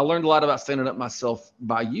 I learned a lot about standing up myself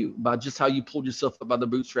by just how you pulled yourself up by the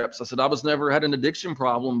bootstraps." I said, "I was never had an addiction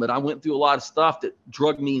problem, but I went through a lot of stuff that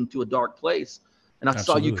drugged me into a dark place. And I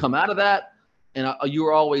saw you come out of that. And you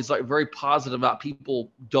were always like very positive about people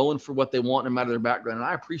going for what they want, no matter their background. And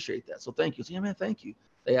I appreciate that. So thank you." So, "Yeah, man, thank you."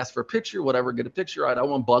 They ask for a picture, whatever, get a picture. I don't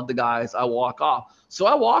want to bug the guys. I walk off. So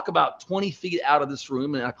I walk about 20 feet out of this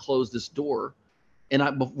room and I close this door. And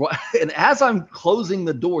as I'm closing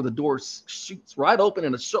the door shoots right open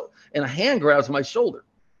and a hand grabs my shoulder.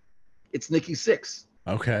 It's Nikki Sixx.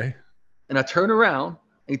 Okay. And I turn around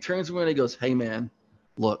and he turns around and he goes, "Hey man,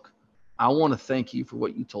 look, I want to thank you for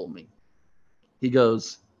what you told me." He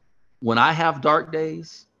goes, "When I have dark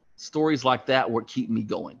days, stories like that will keep me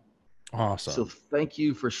going." Awesome. So thank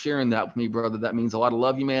you for sharing that with me, brother. That means a lot. I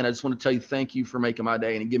love you, man. I just want to tell you thank you for making my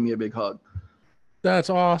day. And he gave me a big hug. That's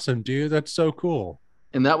awesome, dude. That's so cool.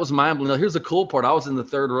 And that was mind blowing. Now, here's the cool part. I was in the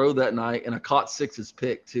third row that night and I caught Sixx's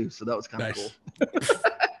pick too. So that was kind of cool.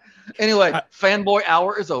 Anyway, fanboy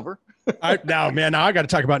hour is over. Now I got to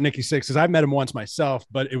talk about Nikki Sixx because I met him once myself,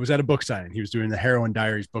 but it was at a book signing. He was doing the Heroin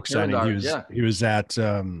Diaries book signing. He was at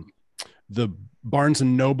the Barnes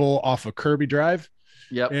and Noble off of Kirby Drive.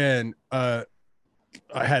 Yep. And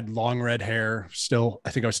I had long red hair still.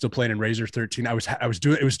 I think I was still playing in Razor 13. I was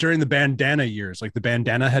doing, it was during the bandana years. Like the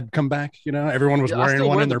bandana had come back, you know, everyone was wearing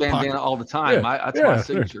one in their bandana pocket all the time. That's my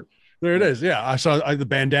signature. There it is. Yeah. I saw the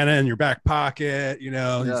bandana in your back pocket, you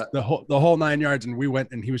know, the whole 9 yards. And we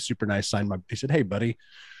went, and he was super nice. He said, "Hey buddy."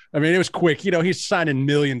 I mean, it was quick, you know, he's signing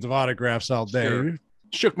millions of autographs all day. Sure.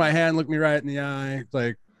 Shook my hand, looked me right in the eye.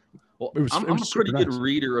 Like, well, I'm a pretty good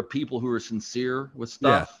reader of people who are sincere with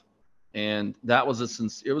stuff. Yeah. And that was a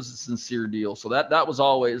sincere deal. So that was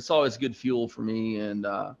always good fuel for me, and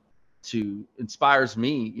to inspires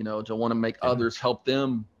me, you know, to want to make others, help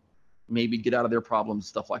them maybe get out of their problems,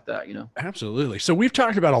 stuff like that, you know. Absolutely. So we've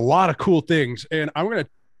talked about a lot of cool things, and I'm going to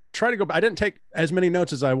try to go. I didn't take as many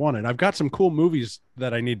notes as I wanted. I've got some cool movies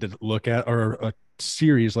that I need to look at, or a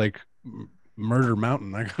series like Murder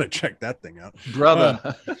Mountain. I gotta check that thing out,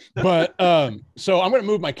 brother. So I'm gonna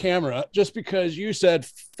move my camera just because you said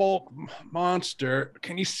folk monster.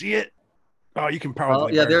 Can you see it? Oh, you can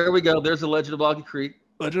probably. Yeah, there we go. There's the Legend of Boggy Creek.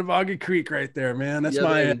 Legend of Boggy Creek right there, man. That's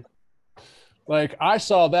like I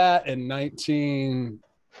saw that in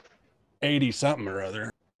 1980 something or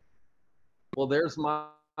other. Well, there's my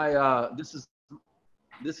this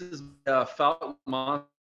is Falcon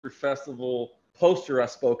Monster Festival poster I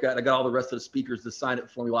spoke at. I got all the rest of the speakers to sign it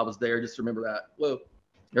for me while I was there. Just remember that. Whoa,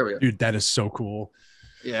 there we go. Dude, that is so cool.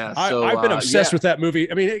 Yeah, so I've been obsessed with that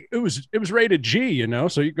movie. I mean, it was rated G, you know,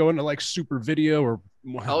 so you go into like Super Video or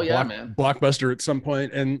man, Blockbuster at some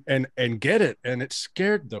point and get it, and it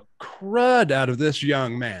scared the crud out of this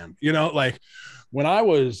young man. You know, like when I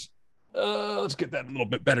was let's get that a little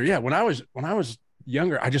bit better. Yeah, when I was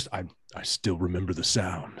younger, I still remember the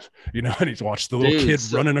sound, you know, and he's watched the little kid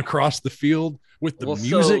running across the field with the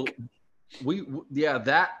music.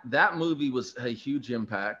 So that movie was a huge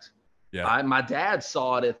impact. Yeah. My dad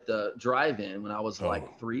saw it at the drive-in when I was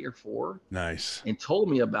like 3 or 4. Nice. And told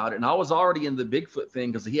me about it. And I was already in the Bigfoot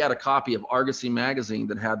thing because he had a copy of Argosy magazine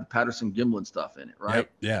that had the Patterson-Gimlin stuff in it, right?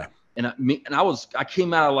 Yep. Yeah. And I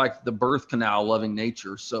came out of like the birth canal loving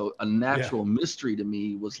nature. So a natural mystery to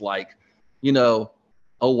me was like, you know,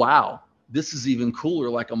 oh wow, this is even cooler,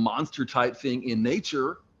 like a monster type thing in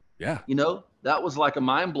nature. Yeah. You know, that was like a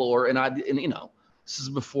mind blower. And you know, this is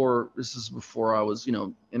before I was, you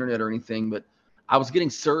know, internet or anything, but I was getting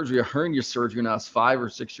surgery, a hernia surgery, when I was 5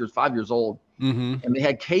 years old. Mm-hmm. And they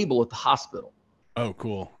had cable at the hospital. Oh,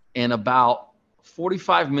 cool. And about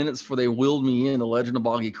 45 minutes before they wheeled me in, The Legend of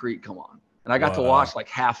Boggy Creek come on. And I got to watch like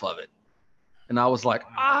half of it. And I was like,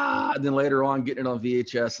 and then later on getting it on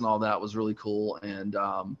VHS and all that was really cool. And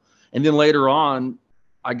then later on,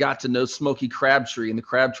 I got to know Smokey Crabtree, and the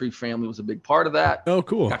Crabtree family was a big part of that. Oh,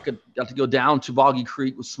 cool. Got to go down to Boggy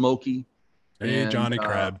Creek with Smokey. Hey, Johnny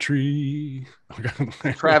Crabtree.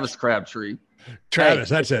 Travis Crabtree. Travis,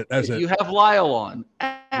 hey, that's it. You have Lyle on.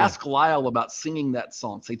 Ask Lyle about singing that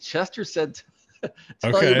song. Say, Chester said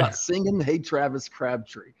tell you about singing Hey Travis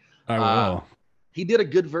Crabtree. I will. He did a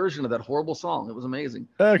good version of that horrible song. It was amazing.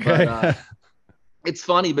 Okay. But, it's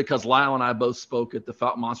funny because Lyle and I both spoke at the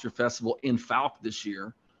Falcon Monster Festival in Falk this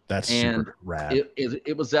year. That's super rad.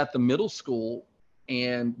 It was at the middle school,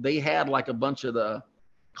 and they had like a bunch of the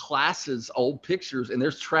classes, old pictures, and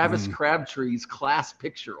there's Travis Crabtree's class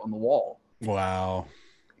picture on the wall. Wow.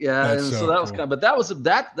 Yeah, that's and so that was kind of, but that was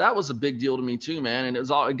a big deal to me too, man. And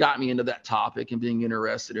it got me into that topic and being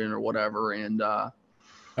interested in it or whatever. And I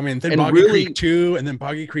mean, then Boggy Creek 2 and then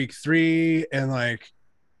Boggy Creek 3, and like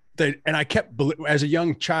and I kept, as a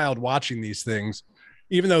young child watching these things,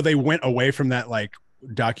 even though they went away from that like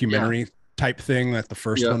documentary type thing that the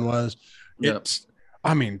first one was.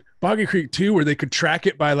 I mean, Boggy Creek 2, where they could track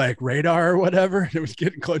it by like radar or whatever, and it was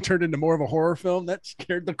getting turned into more of a horror film. That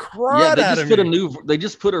scared the crud out of me. They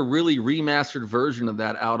just put a really remastered version of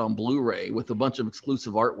that out on Blu-ray with a bunch of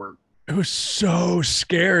exclusive artwork. It was so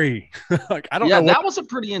scary. Like, I don't know. Yeah, that was a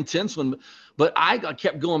pretty intense one, but I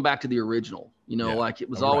kept going back to the original. You know, like it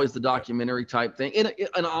was always the documentary type thing. And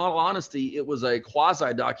in all honesty, it was a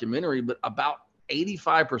quasi documentary, but about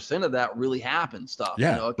 85% of that really happened stuff.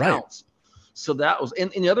 Yeah, you know, accounts. Right. So that was,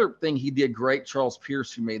 and the other thing he did great, Charles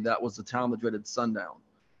Pierce, who made that, was The Town That Dreaded Sundown,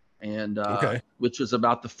 and which was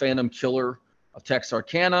about the Phantom Killer of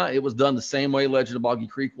Texarkana. It was done the same way Legend of Boggy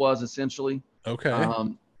Creek was, essentially. Okay.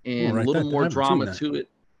 And a little more drama to it.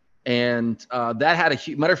 And that had a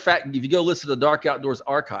huge, matter of fact, if you go listen to the Dark Outdoors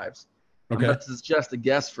archives, this is just a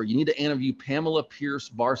guess for you, need to interview Pamela Pierce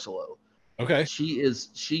Barcelo. Okay.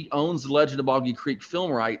 She owns the Legend of Boggy Creek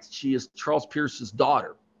film rights. She is Charles Pierce's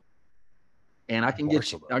daughter. And I can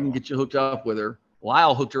get you hooked up with her.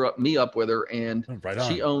 Lyle hooked me up with her, and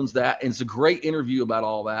she owns that. And it's a great interview about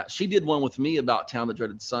all that. She did one with me about Town That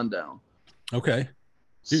Dreaded Sundown. Okay.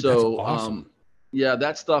 Dude, So, that's awesome. yeah,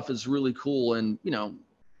 that stuff is really cool. And,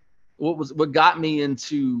 what got me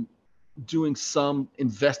into doing some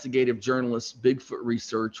investigative journalist Bigfoot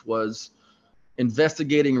research was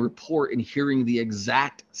investigating a report and hearing the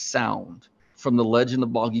exact sound from the Legend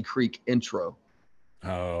of Boggy Creek intro.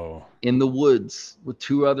 Oh. In the woods with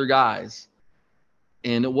two other guys.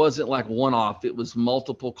 And it wasn't like one off, it was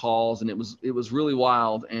multiple calls, and it was really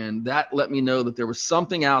wild. And that let me know that there was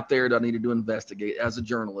something out there that I needed to investigate as a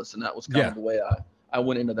journalist. And that was kind of the way I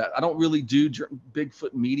went into that. I don't really do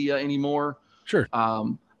Bigfoot media anymore. Sure.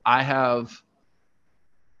 I have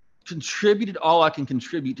contributed all I can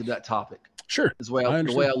contribute to that topic. Sure. Is the way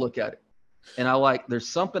I look at it. And there's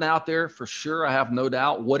something out there for sure. I have no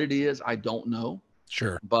doubt. What it is, I don't know.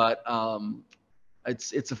 Sure. But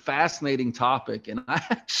it's a fascinating topic, and I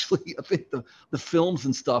think the films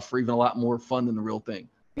and stuff are even a lot more fun than the real thing.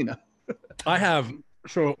 I have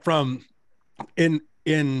from in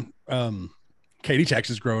Katy,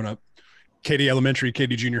 Texas, growing up, Katy Elementary,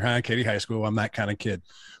 Katy Junior High, Katy High School. I'm that kind of kid.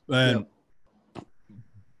 And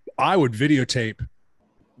I would videotape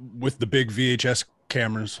with the big VHS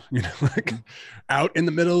cameras, out in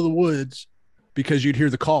the middle of the woods, because you'd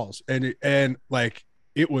hear the calls, and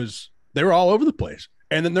they were all over the place.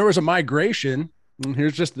 And then there was a migration. And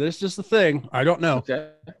this just the thing. I don't know. Okay.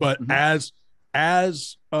 But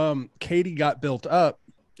as Katy got built up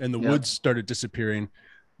and the woods started disappearing,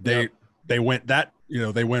 they went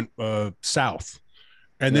south.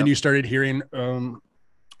 And then you started hearing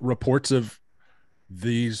reports of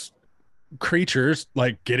these creatures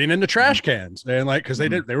getting into trash cans, and because they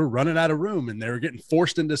were running out of room, and they were getting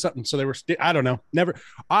forced into something. So they were I don't know.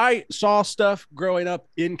 I saw stuff growing up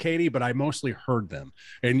in Katy, but I mostly heard them,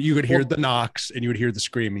 and you could hear the knocks, and you would hear the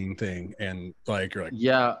screaming thing, and you're like,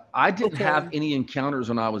 yeah, I didn't have any encounters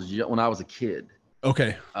when I was a kid.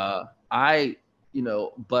 Okay. But I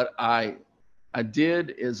did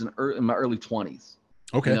in my early 20s.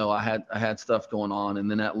 Okay. I had stuff going on,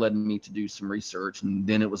 and then that led me to do some research, and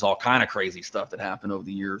then it was all kind of crazy stuff that happened over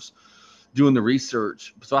the years doing the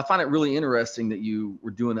research. So I find it really interesting that you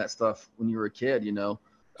were doing that stuff when you were a kid,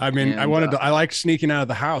 I mean, I liked sneaking out of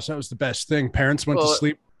the house. That was the best thing. Parents went to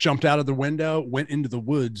sleep, jumped out of the window, went into the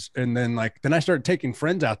woods. And then then I started taking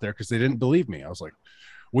friends out there because they didn't believe me. I was like,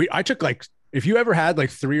 I took if you ever had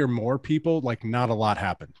 3 or more people, not a lot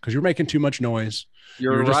happened because you're making too much noise.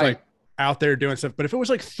 You're just right. Out there doing stuff. But if it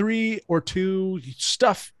was 3 or 2,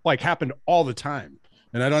 stuff happened all the time.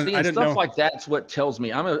 And I didn't know. Stuff like that's what tells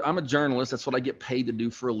me. I'm a journalist. That's what I get paid to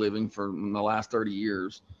do for a living for the last 30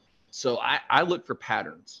 years. So I look for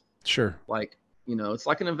patterns. Sure. It's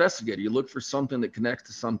like an investigator. You look for something that connects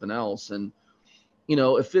to something else. And,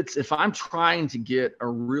 if I'm trying to get a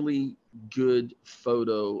really good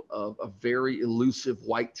photo of a very elusive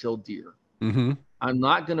white-tailed deer, I'm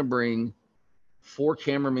not going to bring 4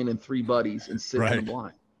 cameramen and 3 buddies and sit in the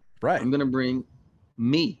blind. Right. I'm going to bring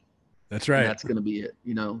me. That's right. And that's going to be it,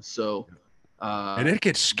 So, and it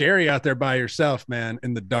gets scary out there by yourself, man,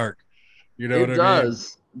 in the dark. You know what I mean? It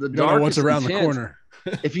does. The dark, don't know what's around the corner.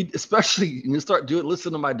 If you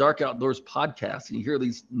listen to my Dark Outdoors podcast, and you hear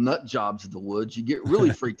these nut jobs in the woods, you get really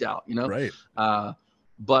freaked out, Right.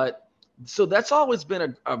 But so that's always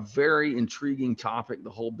been a very intriguing topic, the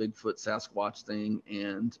whole Bigfoot Sasquatch thing.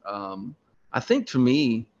 And I think to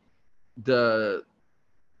me, the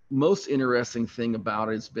most interesting thing about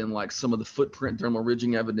it has been some of the footprint dermal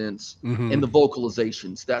ridging evidence and the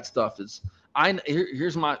vocalizations. That stuff is,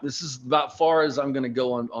 this is about far as I'm going to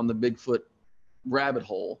go on the Bigfoot rabbit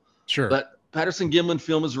hole. Sure. But Patterson-Gimlin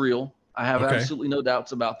film is real. I have absolutely no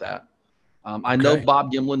doubts about that. I know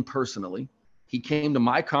Bob Gimlin personally. He came to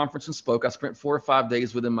my conference and spoke. I spent 4 or 5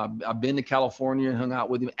 days with him. I've been to California and hung out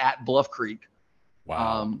with him at Bluff Creek.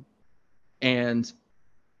 Wow. And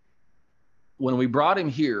when we brought him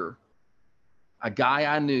here, a guy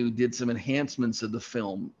I knew did some enhancements of the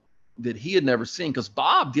film that he had never seen, because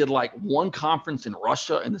Bob did one conference in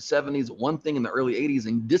Russia in the 70s, one thing in the early 80s,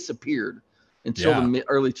 and disappeared until the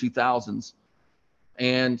early 2000s.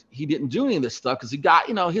 And he didn't do any of this stuff because he got,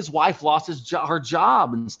 his wife lost her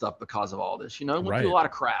job and stuff because of all this, went through a lot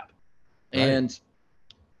of crap. Right. And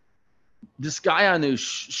this guy I knew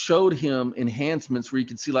showed him enhancements where you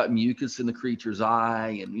could see mucus in the creature's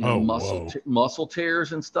eye and muscle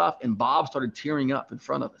tears and stuff. And Bob started tearing up in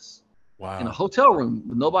front of us. Wow. In a hotel room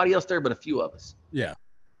with nobody else there but a few of us. Yeah.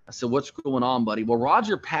 I said, "What's going on, buddy?" Well,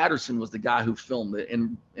 Roger Patterson was the guy who filmed it,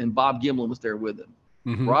 and Bob Gimlin was there with him.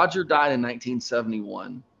 Roger died in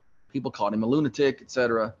 1971. People called him a lunatic,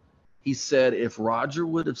 etc. He said if Roger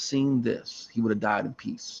would have seen this, he would have died in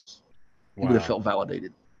peace. He would have felt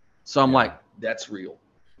validated. So I'm like, that's real.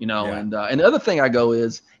 Yeah. And the other thing I go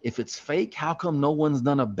is, if it's fake, how come no one's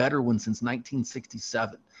done a better one since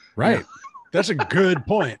 1967? Right. That's a good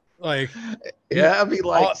point. Like, I mean,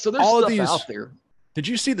 like, so there's stuff out there. Did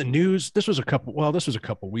you see the news? This was a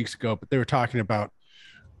couple weeks ago, but they were talking about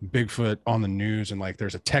Bigfoot on the news, and like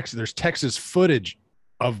there's Texas footage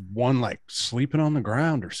of one like sleeping on the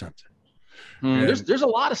ground or something. There's a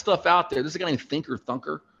lot of stuff out there. There's a guy named Thinker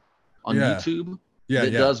Thunker on YouTube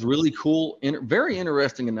that does really cool, very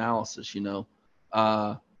interesting analysis,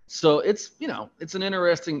 so it's, it's an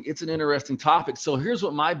interesting topic. So here's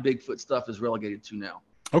what my Bigfoot stuff is relegated to now.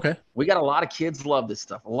 Okay. We got a lot of kids love this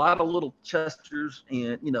stuff. A lot of little Chesters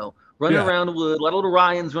and, running around the wood, a lot of little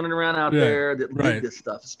Ryans running around out there that read this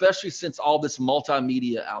stuff, especially since all this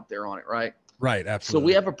multimedia out there on it, right? Right, absolutely. So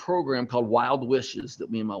we have a program called Wild Wishes that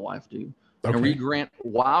me and my wife do. Okay. And we grant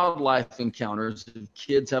wildlife encounters if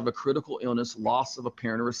kids have a critical illness, loss of a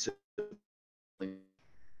parent or a sibling.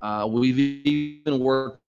 We've even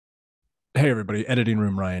worked. Hey, everybody. Editing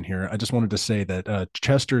Room Ryan here. I just wanted to say that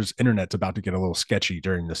Chester's internet's about to get a little sketchy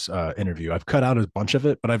during this interview. I've cut out a bunch of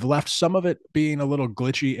it, but I've left some of it being a little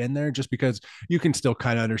glitchy in there just because you can still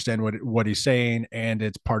kind of understand what he's saying, and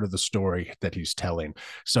it's part of the story that he's telling.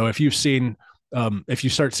 So if you start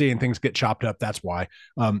seeing things get chopped up, that's why.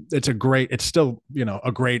 It's still,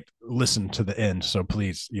 a great listen to the end. So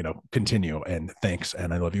please, continue, and thanks.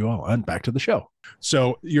 And I love you all. And back to the show.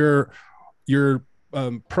 So your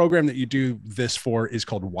program that you do this for is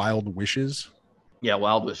called Wild Wishes. Yeah,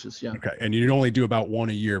 Wild Wishes. Yeah. Okay, and you only do about one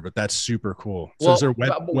a year, but that's super cool. So is there a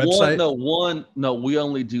website? No, we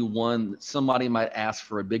only do one. Somebody might ask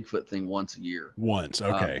for a Bigfoot thing once a year.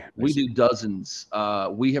 Okay. We do dozens.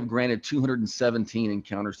 We have granted 217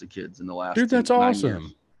 encounters to kids in the last. Dude, that's awesome.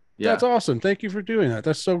 Years. Yeah. That's awesome. Thank you for doing that.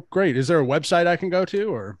 That's so great. Is there a website I can go to,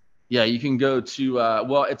 or? Yeah, you can go to.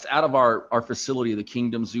 It's out of our facility, the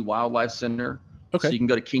Kingdom Zoo Wildlife Center. Okay. So you can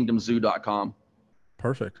go to kingdomzoo.com.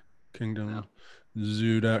 Perfect.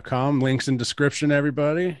 Kingdomzoo.com. Links in description,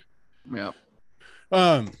 everybody. Yeah.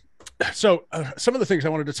 So some of the things I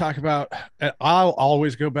wanted to talk about, and I'll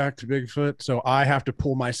always go back to Bigfoot, so I have to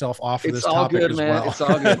pull myself off of this topic as well. It's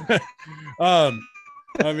all good.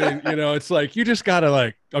 I mean, it's like, you just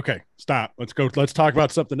gotta okay, stop. Let's talk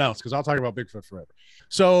about something else, because I'll talk about Bigfoot forever.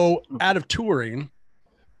 So out of touring,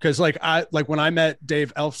 because when I met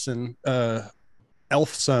Dave Elfson,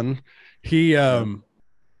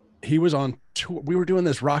 he was on tour. We were doing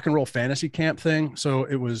this rock and roll fantasy camp thing. So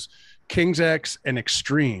it was King's X and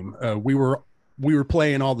Extreme. We were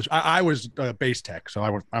playing all this. I was bass tech,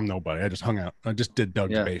 so I'm nobody. I just hung out. I just did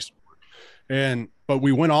Doug's bass. But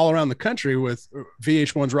we went all around the country with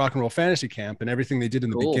VH1's Rock and Roll Fantasy Camp, and everything they did in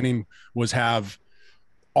the beginning was have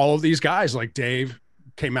all of these guys like Dave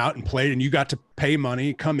came out and played, and you got to pay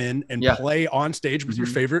money, come in and play on stage with your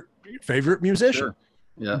favorite musician. Sure.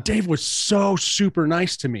 Yeah. Dave was so super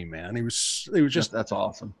nice to me, man. He was just, that's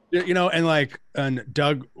awesome. And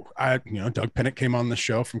Doug Pennick came on the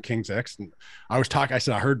show from King's X, and I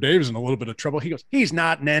said, I heard Dave's in a little bit of trouble. He goes, he's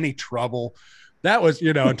not in any trouble. That was,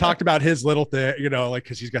 and talked about his little thing,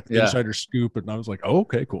 cause he's got the insider scoop. And I was like, oh,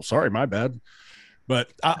 okay, cool. Sorry, my bad.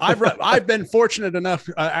 But I've been fortunate enough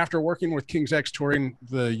after working with King's X, touring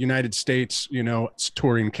the United States,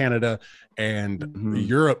 touring Canada and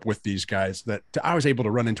Europe with these guys, that I was able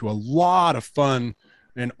to run into a lot of fun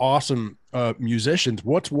and awesome musicians.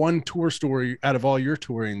 What's one tour story out of all your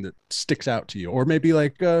touring that sticks out to you, or maybe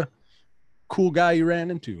like a cool guy you ran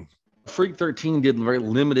into? Freak 13 did very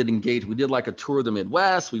limited engagement. We did like a tour of the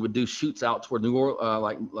Midwest. We would do shoots out toward New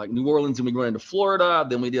Orleans, like New Orleans, and we went into Florida.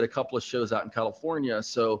 Then we did a couple of shows out in California.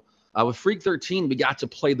 So with Freak 13, we got to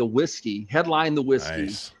play the Whiskey, headline the Whiskey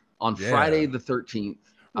on Friday the 13th.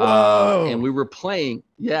 Whoa! And we were playing.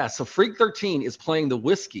 Yeah, so Freak 13 is playing the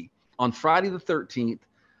Whiskey on Friday the 13th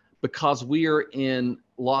because we are in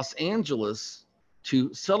Los Angeles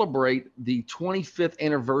to celebrate the 25th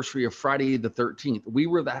anniversary of Friday the 13th. We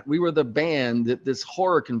were the band at this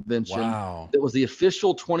horror convention that was the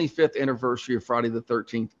official 25th anniversary of Friday the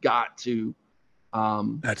 13th got to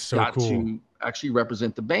that's so cool to actually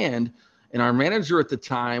represent the band. And our manager at the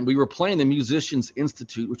time, we were playing the Musicians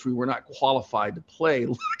Institute, which we were not qualified to play.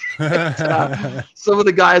 Some of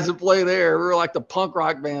the guys that play there, we were like the punk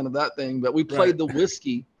rock band of that thing, but we played the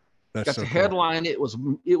Whiskey. Got to headline. It was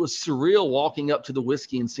surreal walking up to the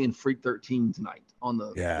Whiskey and seeing Freak 13 tonight on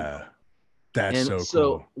the. Yeah, that's and so cool.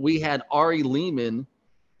 So we had Ari Lehman,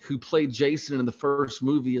 who played Jason in the first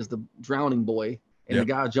movie as the drowning boy, and the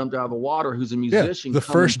guy who jumped out of the water, who's a musician. The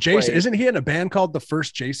first Jason, isn't he in a band called The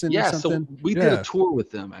First Jason? Yeah, or something? So we did a tour with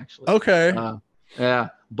them actually. Okay.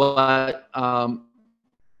 But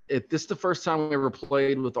this is the first time we ever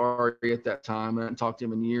played with Ari at that time. I hadn't talked to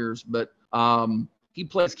him in years, but he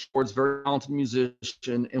plays keyboards, very talented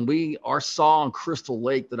musician. And our song Crystal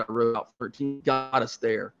Lake that I wrote out 13 got us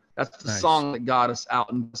there. That's the song that got us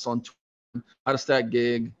out and on tour, got us that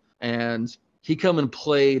gig. And he come and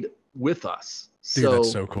played with us. Dude,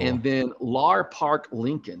 that's so cool. And then Lar Park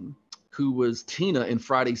Lincoln, who was Tina in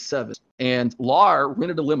Friday 7, and Lar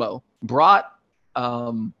rented a limo, brought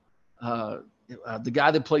the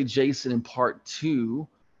guy that played Jason in part 2,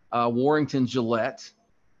 Warrington Gillette.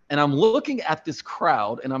 And I'm looking at this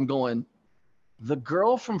crowd and I'm going, the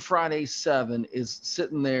girl from Friday 7 is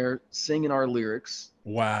sitting there singing our lyrics.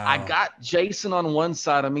 Wow. I got Jason on one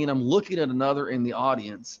side of me and I'm looking at another in the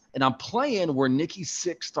audience, and I'm playing where Nikki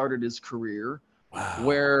Sixx started his career. Wow.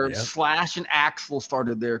 Where Slash and Axl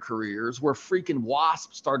started their careers, where freaking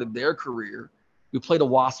Wasp started their career. We played a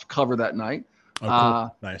Wasp cover that night. Oh,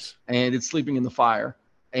 cool. Nice. And it's Sleeping in the Fire.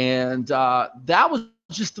 And that was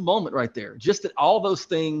just the moment right there. Just that all those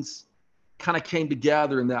things kind of came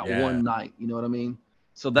together in that one night. You know what I mean?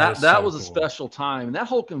 So that was a special time. And that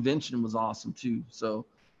whole convention was awesome too. So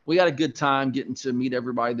we had a good time getting to meet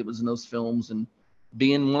everybody that was in those films and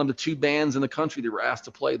being one of the 2 bands in the country that were asked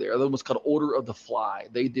to play there. The other was called Order of the Fly.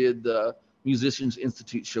 They did the Musicians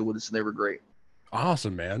Institute show with us, and they were great.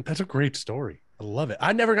 Awesome, man. That's a great story. I love it.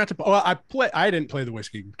 I never got to. Well, I didn't play the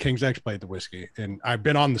whiskey. King's X played the whiskey, and I've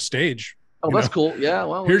been on the stage. Oh, that's cool. Yeah.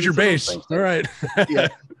 Well, here's your bass. All right. Yeah.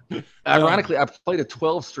 Ironically, I played a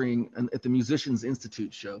 12-string at the Musicians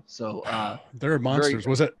Institute show. So they're monsters.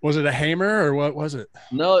 Was it a Hamer or what was it?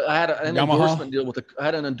 No, I had an endorsement deal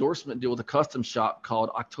with a custom shop called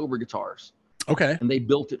October Guitars. Okay. And they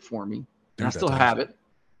built it for me. And I still have it.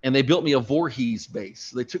 And they built me a Voorhees bass.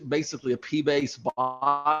 So they took basically a P bass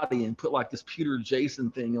body and put like this Peter Jason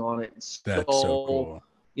thing on it. That's so cool.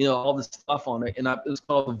 You know, all this stuff on it. And it was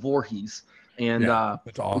called the Voorhees. And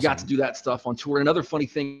that's awesome. We got to do that stuff on tour. Another funny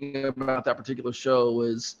thing about that particular show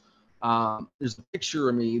is there's a picture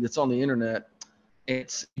of me that's on the internet.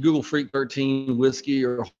 It's Google Freak 13 whiskey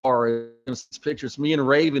or horror. It's pictures me and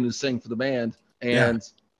Raven who sang for the band. And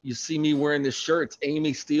you see me wearing this shirt. It's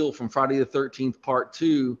Amy Steele from Friday the 13th Part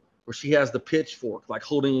 2, where she has the pitchfork like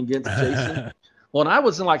holding against Jason. When I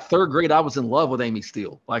was in like 3rd grade, I was in love with Amy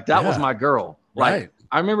Steele. Like that was my girl. Like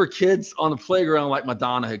I remember kids on the playground like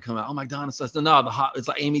Madonna had come out. Oh, Madonna says, no, it's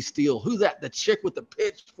like Amy Steele. Who's that? The chick with the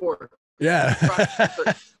pitchfork. Yeah.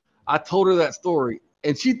 I told her that story,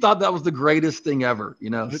 and she thought that was the greatest thing ever. You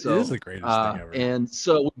know, it is the greatest thing ever. And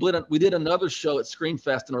so we did another show at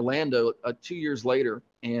Screamfest in Orlando 2 years later,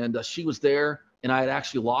 and she was there, and I had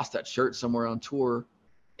actually lost that shirt somewhere on tour.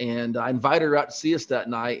 And I invited her out to see us that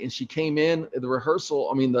night, and she came in at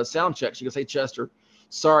the sound check. She goes, "Hey, Chester,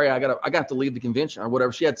 sorry, I got to leave the convention or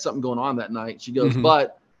whatever." She had something going on that night. She goes,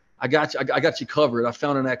 "But I got you covered. I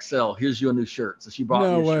found an XL. Here's you a new shirt." So she bought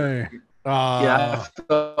me a shirt. Yeah,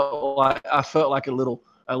 I felt like a little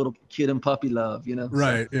kid in puppy love, you know.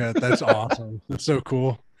 Right. Yeah, that's awesome. That's so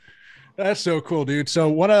cool. That's so cool, dude.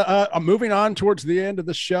 So I'm moving on towards the end of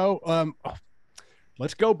the show.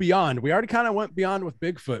 Let's go beyond. We already kind of went beyond with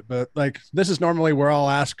Bigfoot, but like this is normally where I'll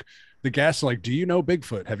ask the guests, like, do you know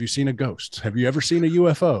Bigfoot? Have you seen a ghost? Have you ever seen a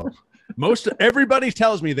UFO? Everybody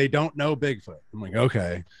tells me they don't know Bigfoot. I'm like,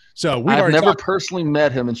 okay. So I've never personally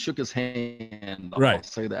met him and shook his hand. I'll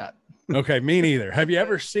say that. Okay, me neither. Have you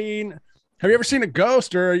ever seen a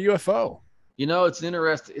ghost or a UFO? You know, it's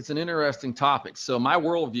an interesting topic. So my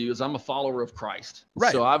worldview is I'm a follower of Christ.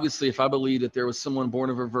 Right. So obviously, if I believe that there was someone born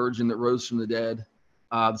of a virgin that rose from the dead,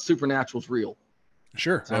 the supernatural is real.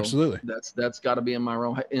 Sure, so absolutely. That's got to be in my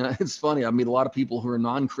realm. And it's funny. I meet a lot of people who are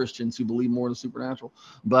non-Christians who believe more in the supernatural.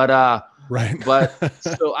 But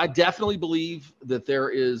so I definitely believe that there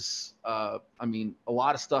is, a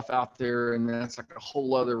lot of stuff out there, and that's like a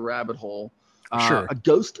whole other rabbit hole. Sure. A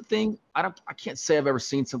ghost thing. I can't say I've ever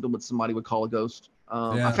seen something what somebody would call a ghost.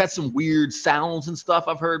 I've had some weird sounds and stuff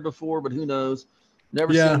I've heard before, but who knows?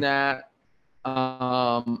 Never seen that.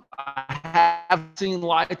 I have seen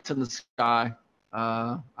lights in the sky.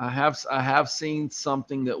 I have seen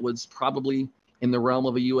something that was probably in the realm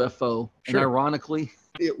of a UFO. Sure. And ironically,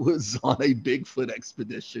 it was on a Bigfoot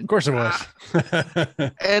expedition. Of course it was.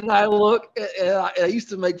 And I used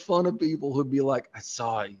to make fun of people who'd be like, I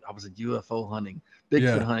was a UFO hunting,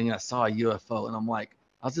 Bigfoot hunting. I saw a UFO. And I'm like,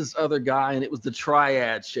 I was this other guy, and it was the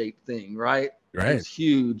triad shaped thing, right? Right. It was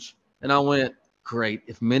huge. And I went, great.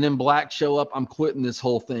 If Men in Black show up, I'm quitting this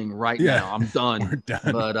whole thing right now. I'm done. We're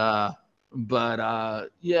done. But But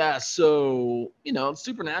yeah, so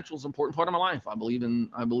supernatural is an important part of my life. I believe in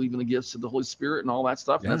the gifts of the Holy Spirit and all that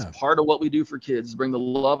stuff. And that's part of what we do for kids, bring the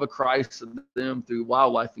love of Christ to them through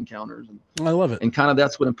wildlife encounters. And I love it. And kind of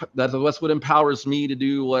that's what empowers me to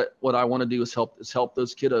do what I want to do is help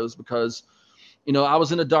those kiddos, because I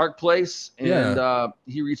was in a dark place, and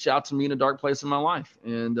he reached out to me in a dark place in my life,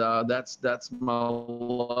 and that's my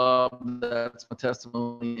love, that's my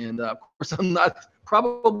testimony. And of course, I'm not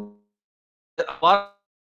probably a lot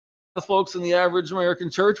of folks in the average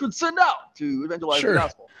American church would send out to evangelize the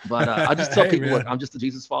gospel. But I just tell people, look, I'm just a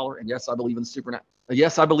Jesus follower, and yes, I believe in the supernatural.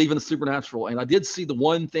 Yes, I believe in the supernatural, and I did see the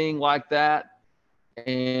one thing like that.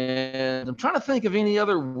 And I'm trying to think of any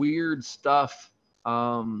other weird stuff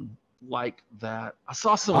like that. I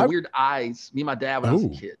saw some weird eyes. Me and my dad when I was a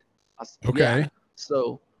kid. Okay. Yeah.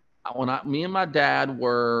 So me and my dad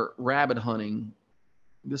were rabbit hunting.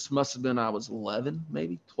 This must have been, I was 11,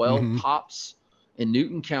 maybe 12 tops, in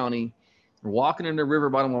Newton County. We're walking in the river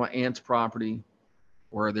bottom of my aunt's property,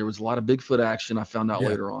 where there was a lot of Bigfoot action. I found out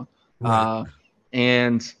later on. Right.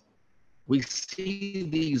 And we see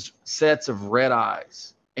these sets of red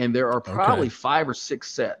eyes, and there are probably 5 or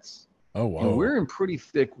 6 sets. Oh, wow. And we're in pretty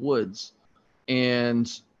thick woods.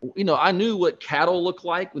 And I knew what cattle look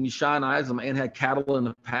like when you shine eyes. My aunt had cattle in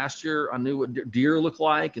the pasture. I knew what deer look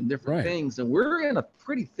like and different things. And we're in a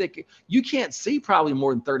pretty thick, you can't see probably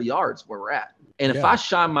more than 30 yards where we're at. And if I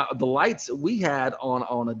shine the lights that we had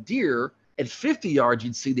on a deer at 50 yards,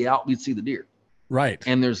 you'd see the deer. Right.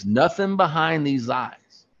 And there's nothing behind these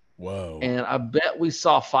eyes. Whoa. And I bet we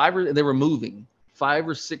saw they were moving 5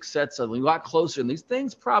 or 6 sets of them. We got closer, and these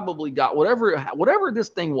things probably got whatever this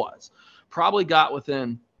thing was, probably got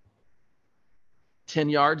within 10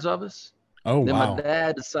 yards of us. Oh, then wow. My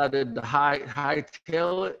dad decided to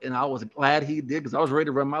hightail it, and I was glad he did, because I was ready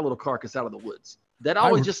to run my little carcass out of the woods. That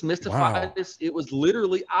always just mystified us. It was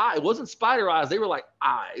literally eyes. It wasn't spider eyes. They were like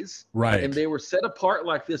eyes. Right. And they were set apart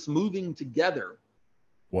like this, moving together.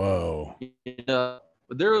 Whoa.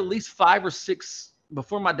 But there are at least 5 or 6.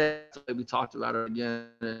 Before my dad, we talked about it again,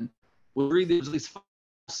 and we read there's at least 5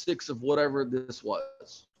 or 6 of whatever this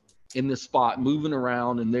was in this spot, moving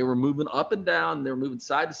around, and they were moving up and down, and they were moving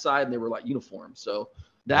side to side, and they were like uniform. So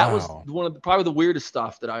that was one of probably the weirdest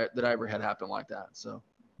stuff that I ever had happen like that. So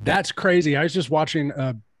that's crazy. I was just watching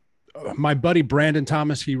my buddy Brandon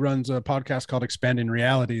Thomas. He runs a podcast called Expanding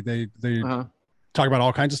Reality. They talk about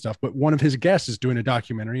all kinds of stuff, but one of his guests is doing a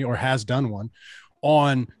documentary, or has done one,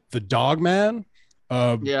 on the Dogman,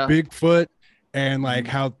 Bigfoot, and like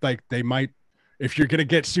how like they might, if you're gonna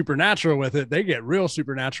get supernatural with it, they get real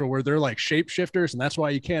supernatural where they're like shapeshifters, and that's why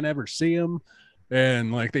you can't ever see them,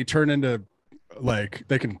 and like they turn into, like,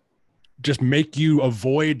 they can just make you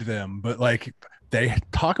avoid them, but like they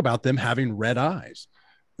talk about them having red eyes.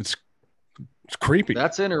 It's creepy.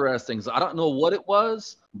 That's interesting. So I don't know what it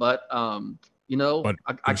was, but I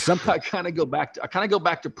kind of go back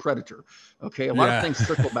to Predator. Okay, a lot of things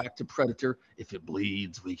circle back to Predator. If it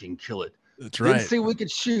bleeds, we can kill it. That's right. Didn't see we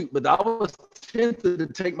could shoot, but I was tempted to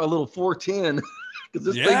take my little 410 because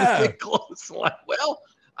this thing is getting close. Like, well,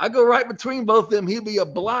 I go right between both of them. He'd be a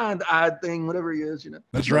blind-eyed thing, whatever he is,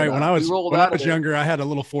 That's right. When I was younger, I had a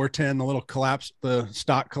little 410, the little collapse, the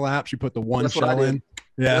stock collapse. You put the one shell in.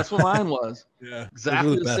 Yeah, that's what mine was.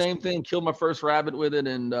 Exactly the same thing. Killed my first rabbit with it,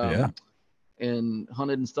 and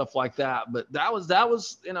hunted and stuff like that. But that was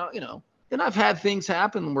And I've had things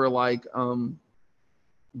happen where like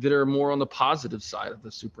that are more on the positive side of the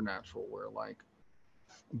supernatural, where like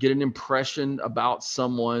get an impression about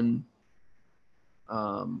someone.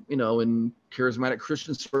 In charismatic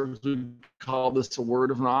Christian circles, we call this a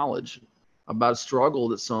word of knowledge about a struggle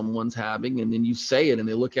that someone's having, and then you say it, and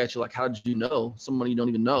they look at you like, "How did you know?" Someone you don't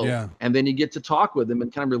even know, and then you get to talk with them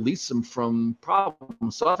and kind of release them from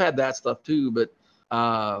problems. So I've had that stuff too, but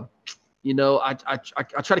I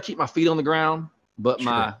try to keep my feet on the ground, but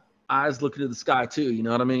my eyes looking to the sky too. You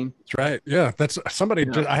know what I mean? That's right. Yeah, that's somebody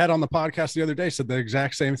I had on the podcast the other day said the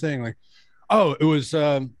exact same thing. Like, oh, it was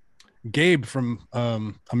Gabe from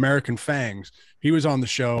American Fangs. He was on the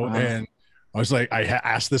show, and I was like, I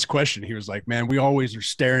asked this question. He was like, man, we always are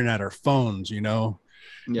staring at our phones,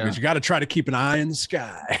 because you got to try to keep an eye in the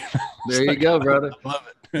sky. There you go, brother. I love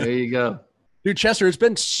it. There you go. Dude, Chester, it's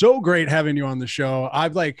been so great having you on the show.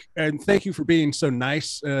 And thank you for being so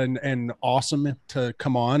nice and awesome to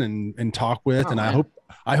come on and talk with. And man.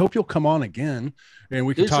 I hope you'll come on again, and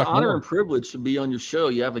we can talk more. It's an honor and privilege to be on your show.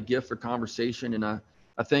 You have a gift for conversation, and I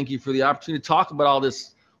thank you for the opportunity to talk about all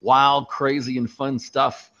this wild, crazy, and fun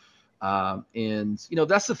stuff. And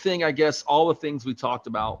that's the thing, I guess, all the things we talked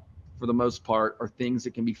about for the most part are things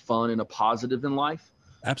that can be fun and a positive in life.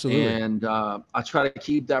 Absolutely. And I try to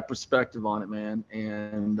keep that perspective on it, man.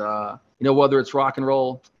 And whether it's rock and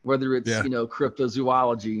roll, whether it's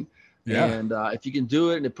cryptozoology, and if you can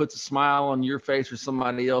do it and it puts a smile on your face or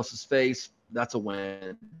somebody else's face, that's a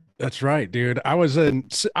win. That's right, dude. I was in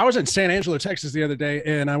San Angelo, Texas the other day,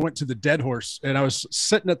 and I went to the Dead Horse, and I was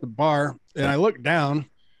sitting at the bar, and I looked down, and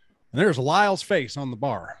there's Lyle's face on the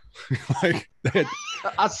bar.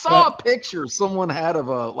 I saw a picture someone had of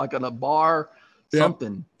a bar,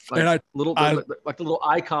 something like the little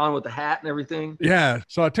icon with the hat and everything. Yeah.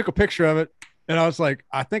 So I took a picture of it, and I was like,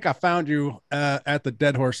 I think I found you at the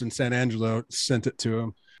Dead Horse in San Angelo. Sent it to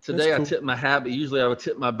him. Today cool. I tipped my hat, but usually I would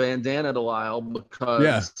tip my bandana to Lyle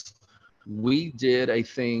because we did a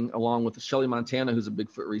thing along with Shelly Montana, who's a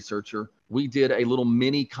Bigfoot researcher. We did a little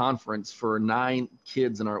mini conference for 10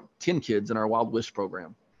 kids in our Wild Wish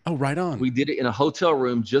program. Oh, right on. We did it in a hotel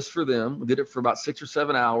room just for them. We did it for about 6 or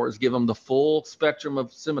 7 hours, give them the full spectrum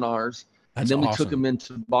of seminars. That's and then we took them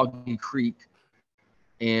into Boggy Creek.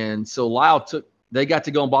 And so they got to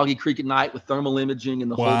go on Boggy Creek at night with thermal imaging and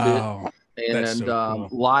the whole bit. And so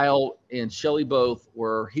cool. Lyle and Shelly both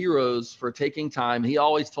were heroes for taking time. He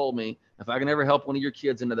always told me, if I can ever help one of your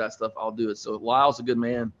kids into that stuff, I'll do it. So Lyle's a good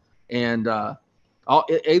man. And I'll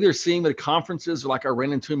either see him at conferences or like I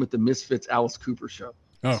ran into him at the Misfits Alice Cooper show.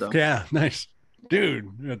 Oh, yeah. Nice.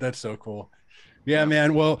 Dude, that's so cool. Yeah,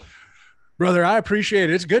 man. Well, brother, I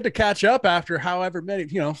appreciate it. It's good to catch up after however many,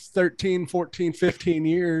 13, 14, 15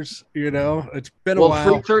 years, it's been a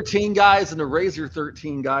while. Well, 13 guys and the Razor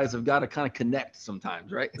 13 guys have got to kind of connect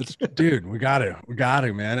sometimes, right? Dude, we got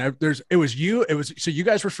to, man. So you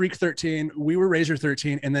guys were Freak 13, we were Razor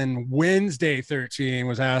 13, and then Wednesday 13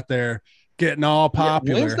 was out there getting all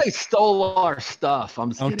popular. Yeah, Wednesday stole our stuff.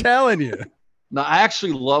 I'm telling you. No, I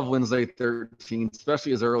actually love Wednesday 13,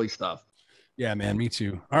 especially his early stuff. Yeah, man, me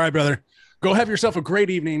too. All right, brother. Go have yourself a great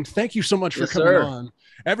evening. Thank you so much for coming on.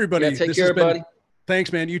 Everybody, take care, buddy.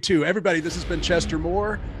 Thanks, man. You too. Everybody, this has been Chester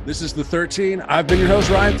Moore. This is the 13. I've been your host,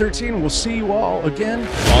 Ryan 13. We'll see you all again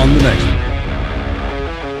on the next one.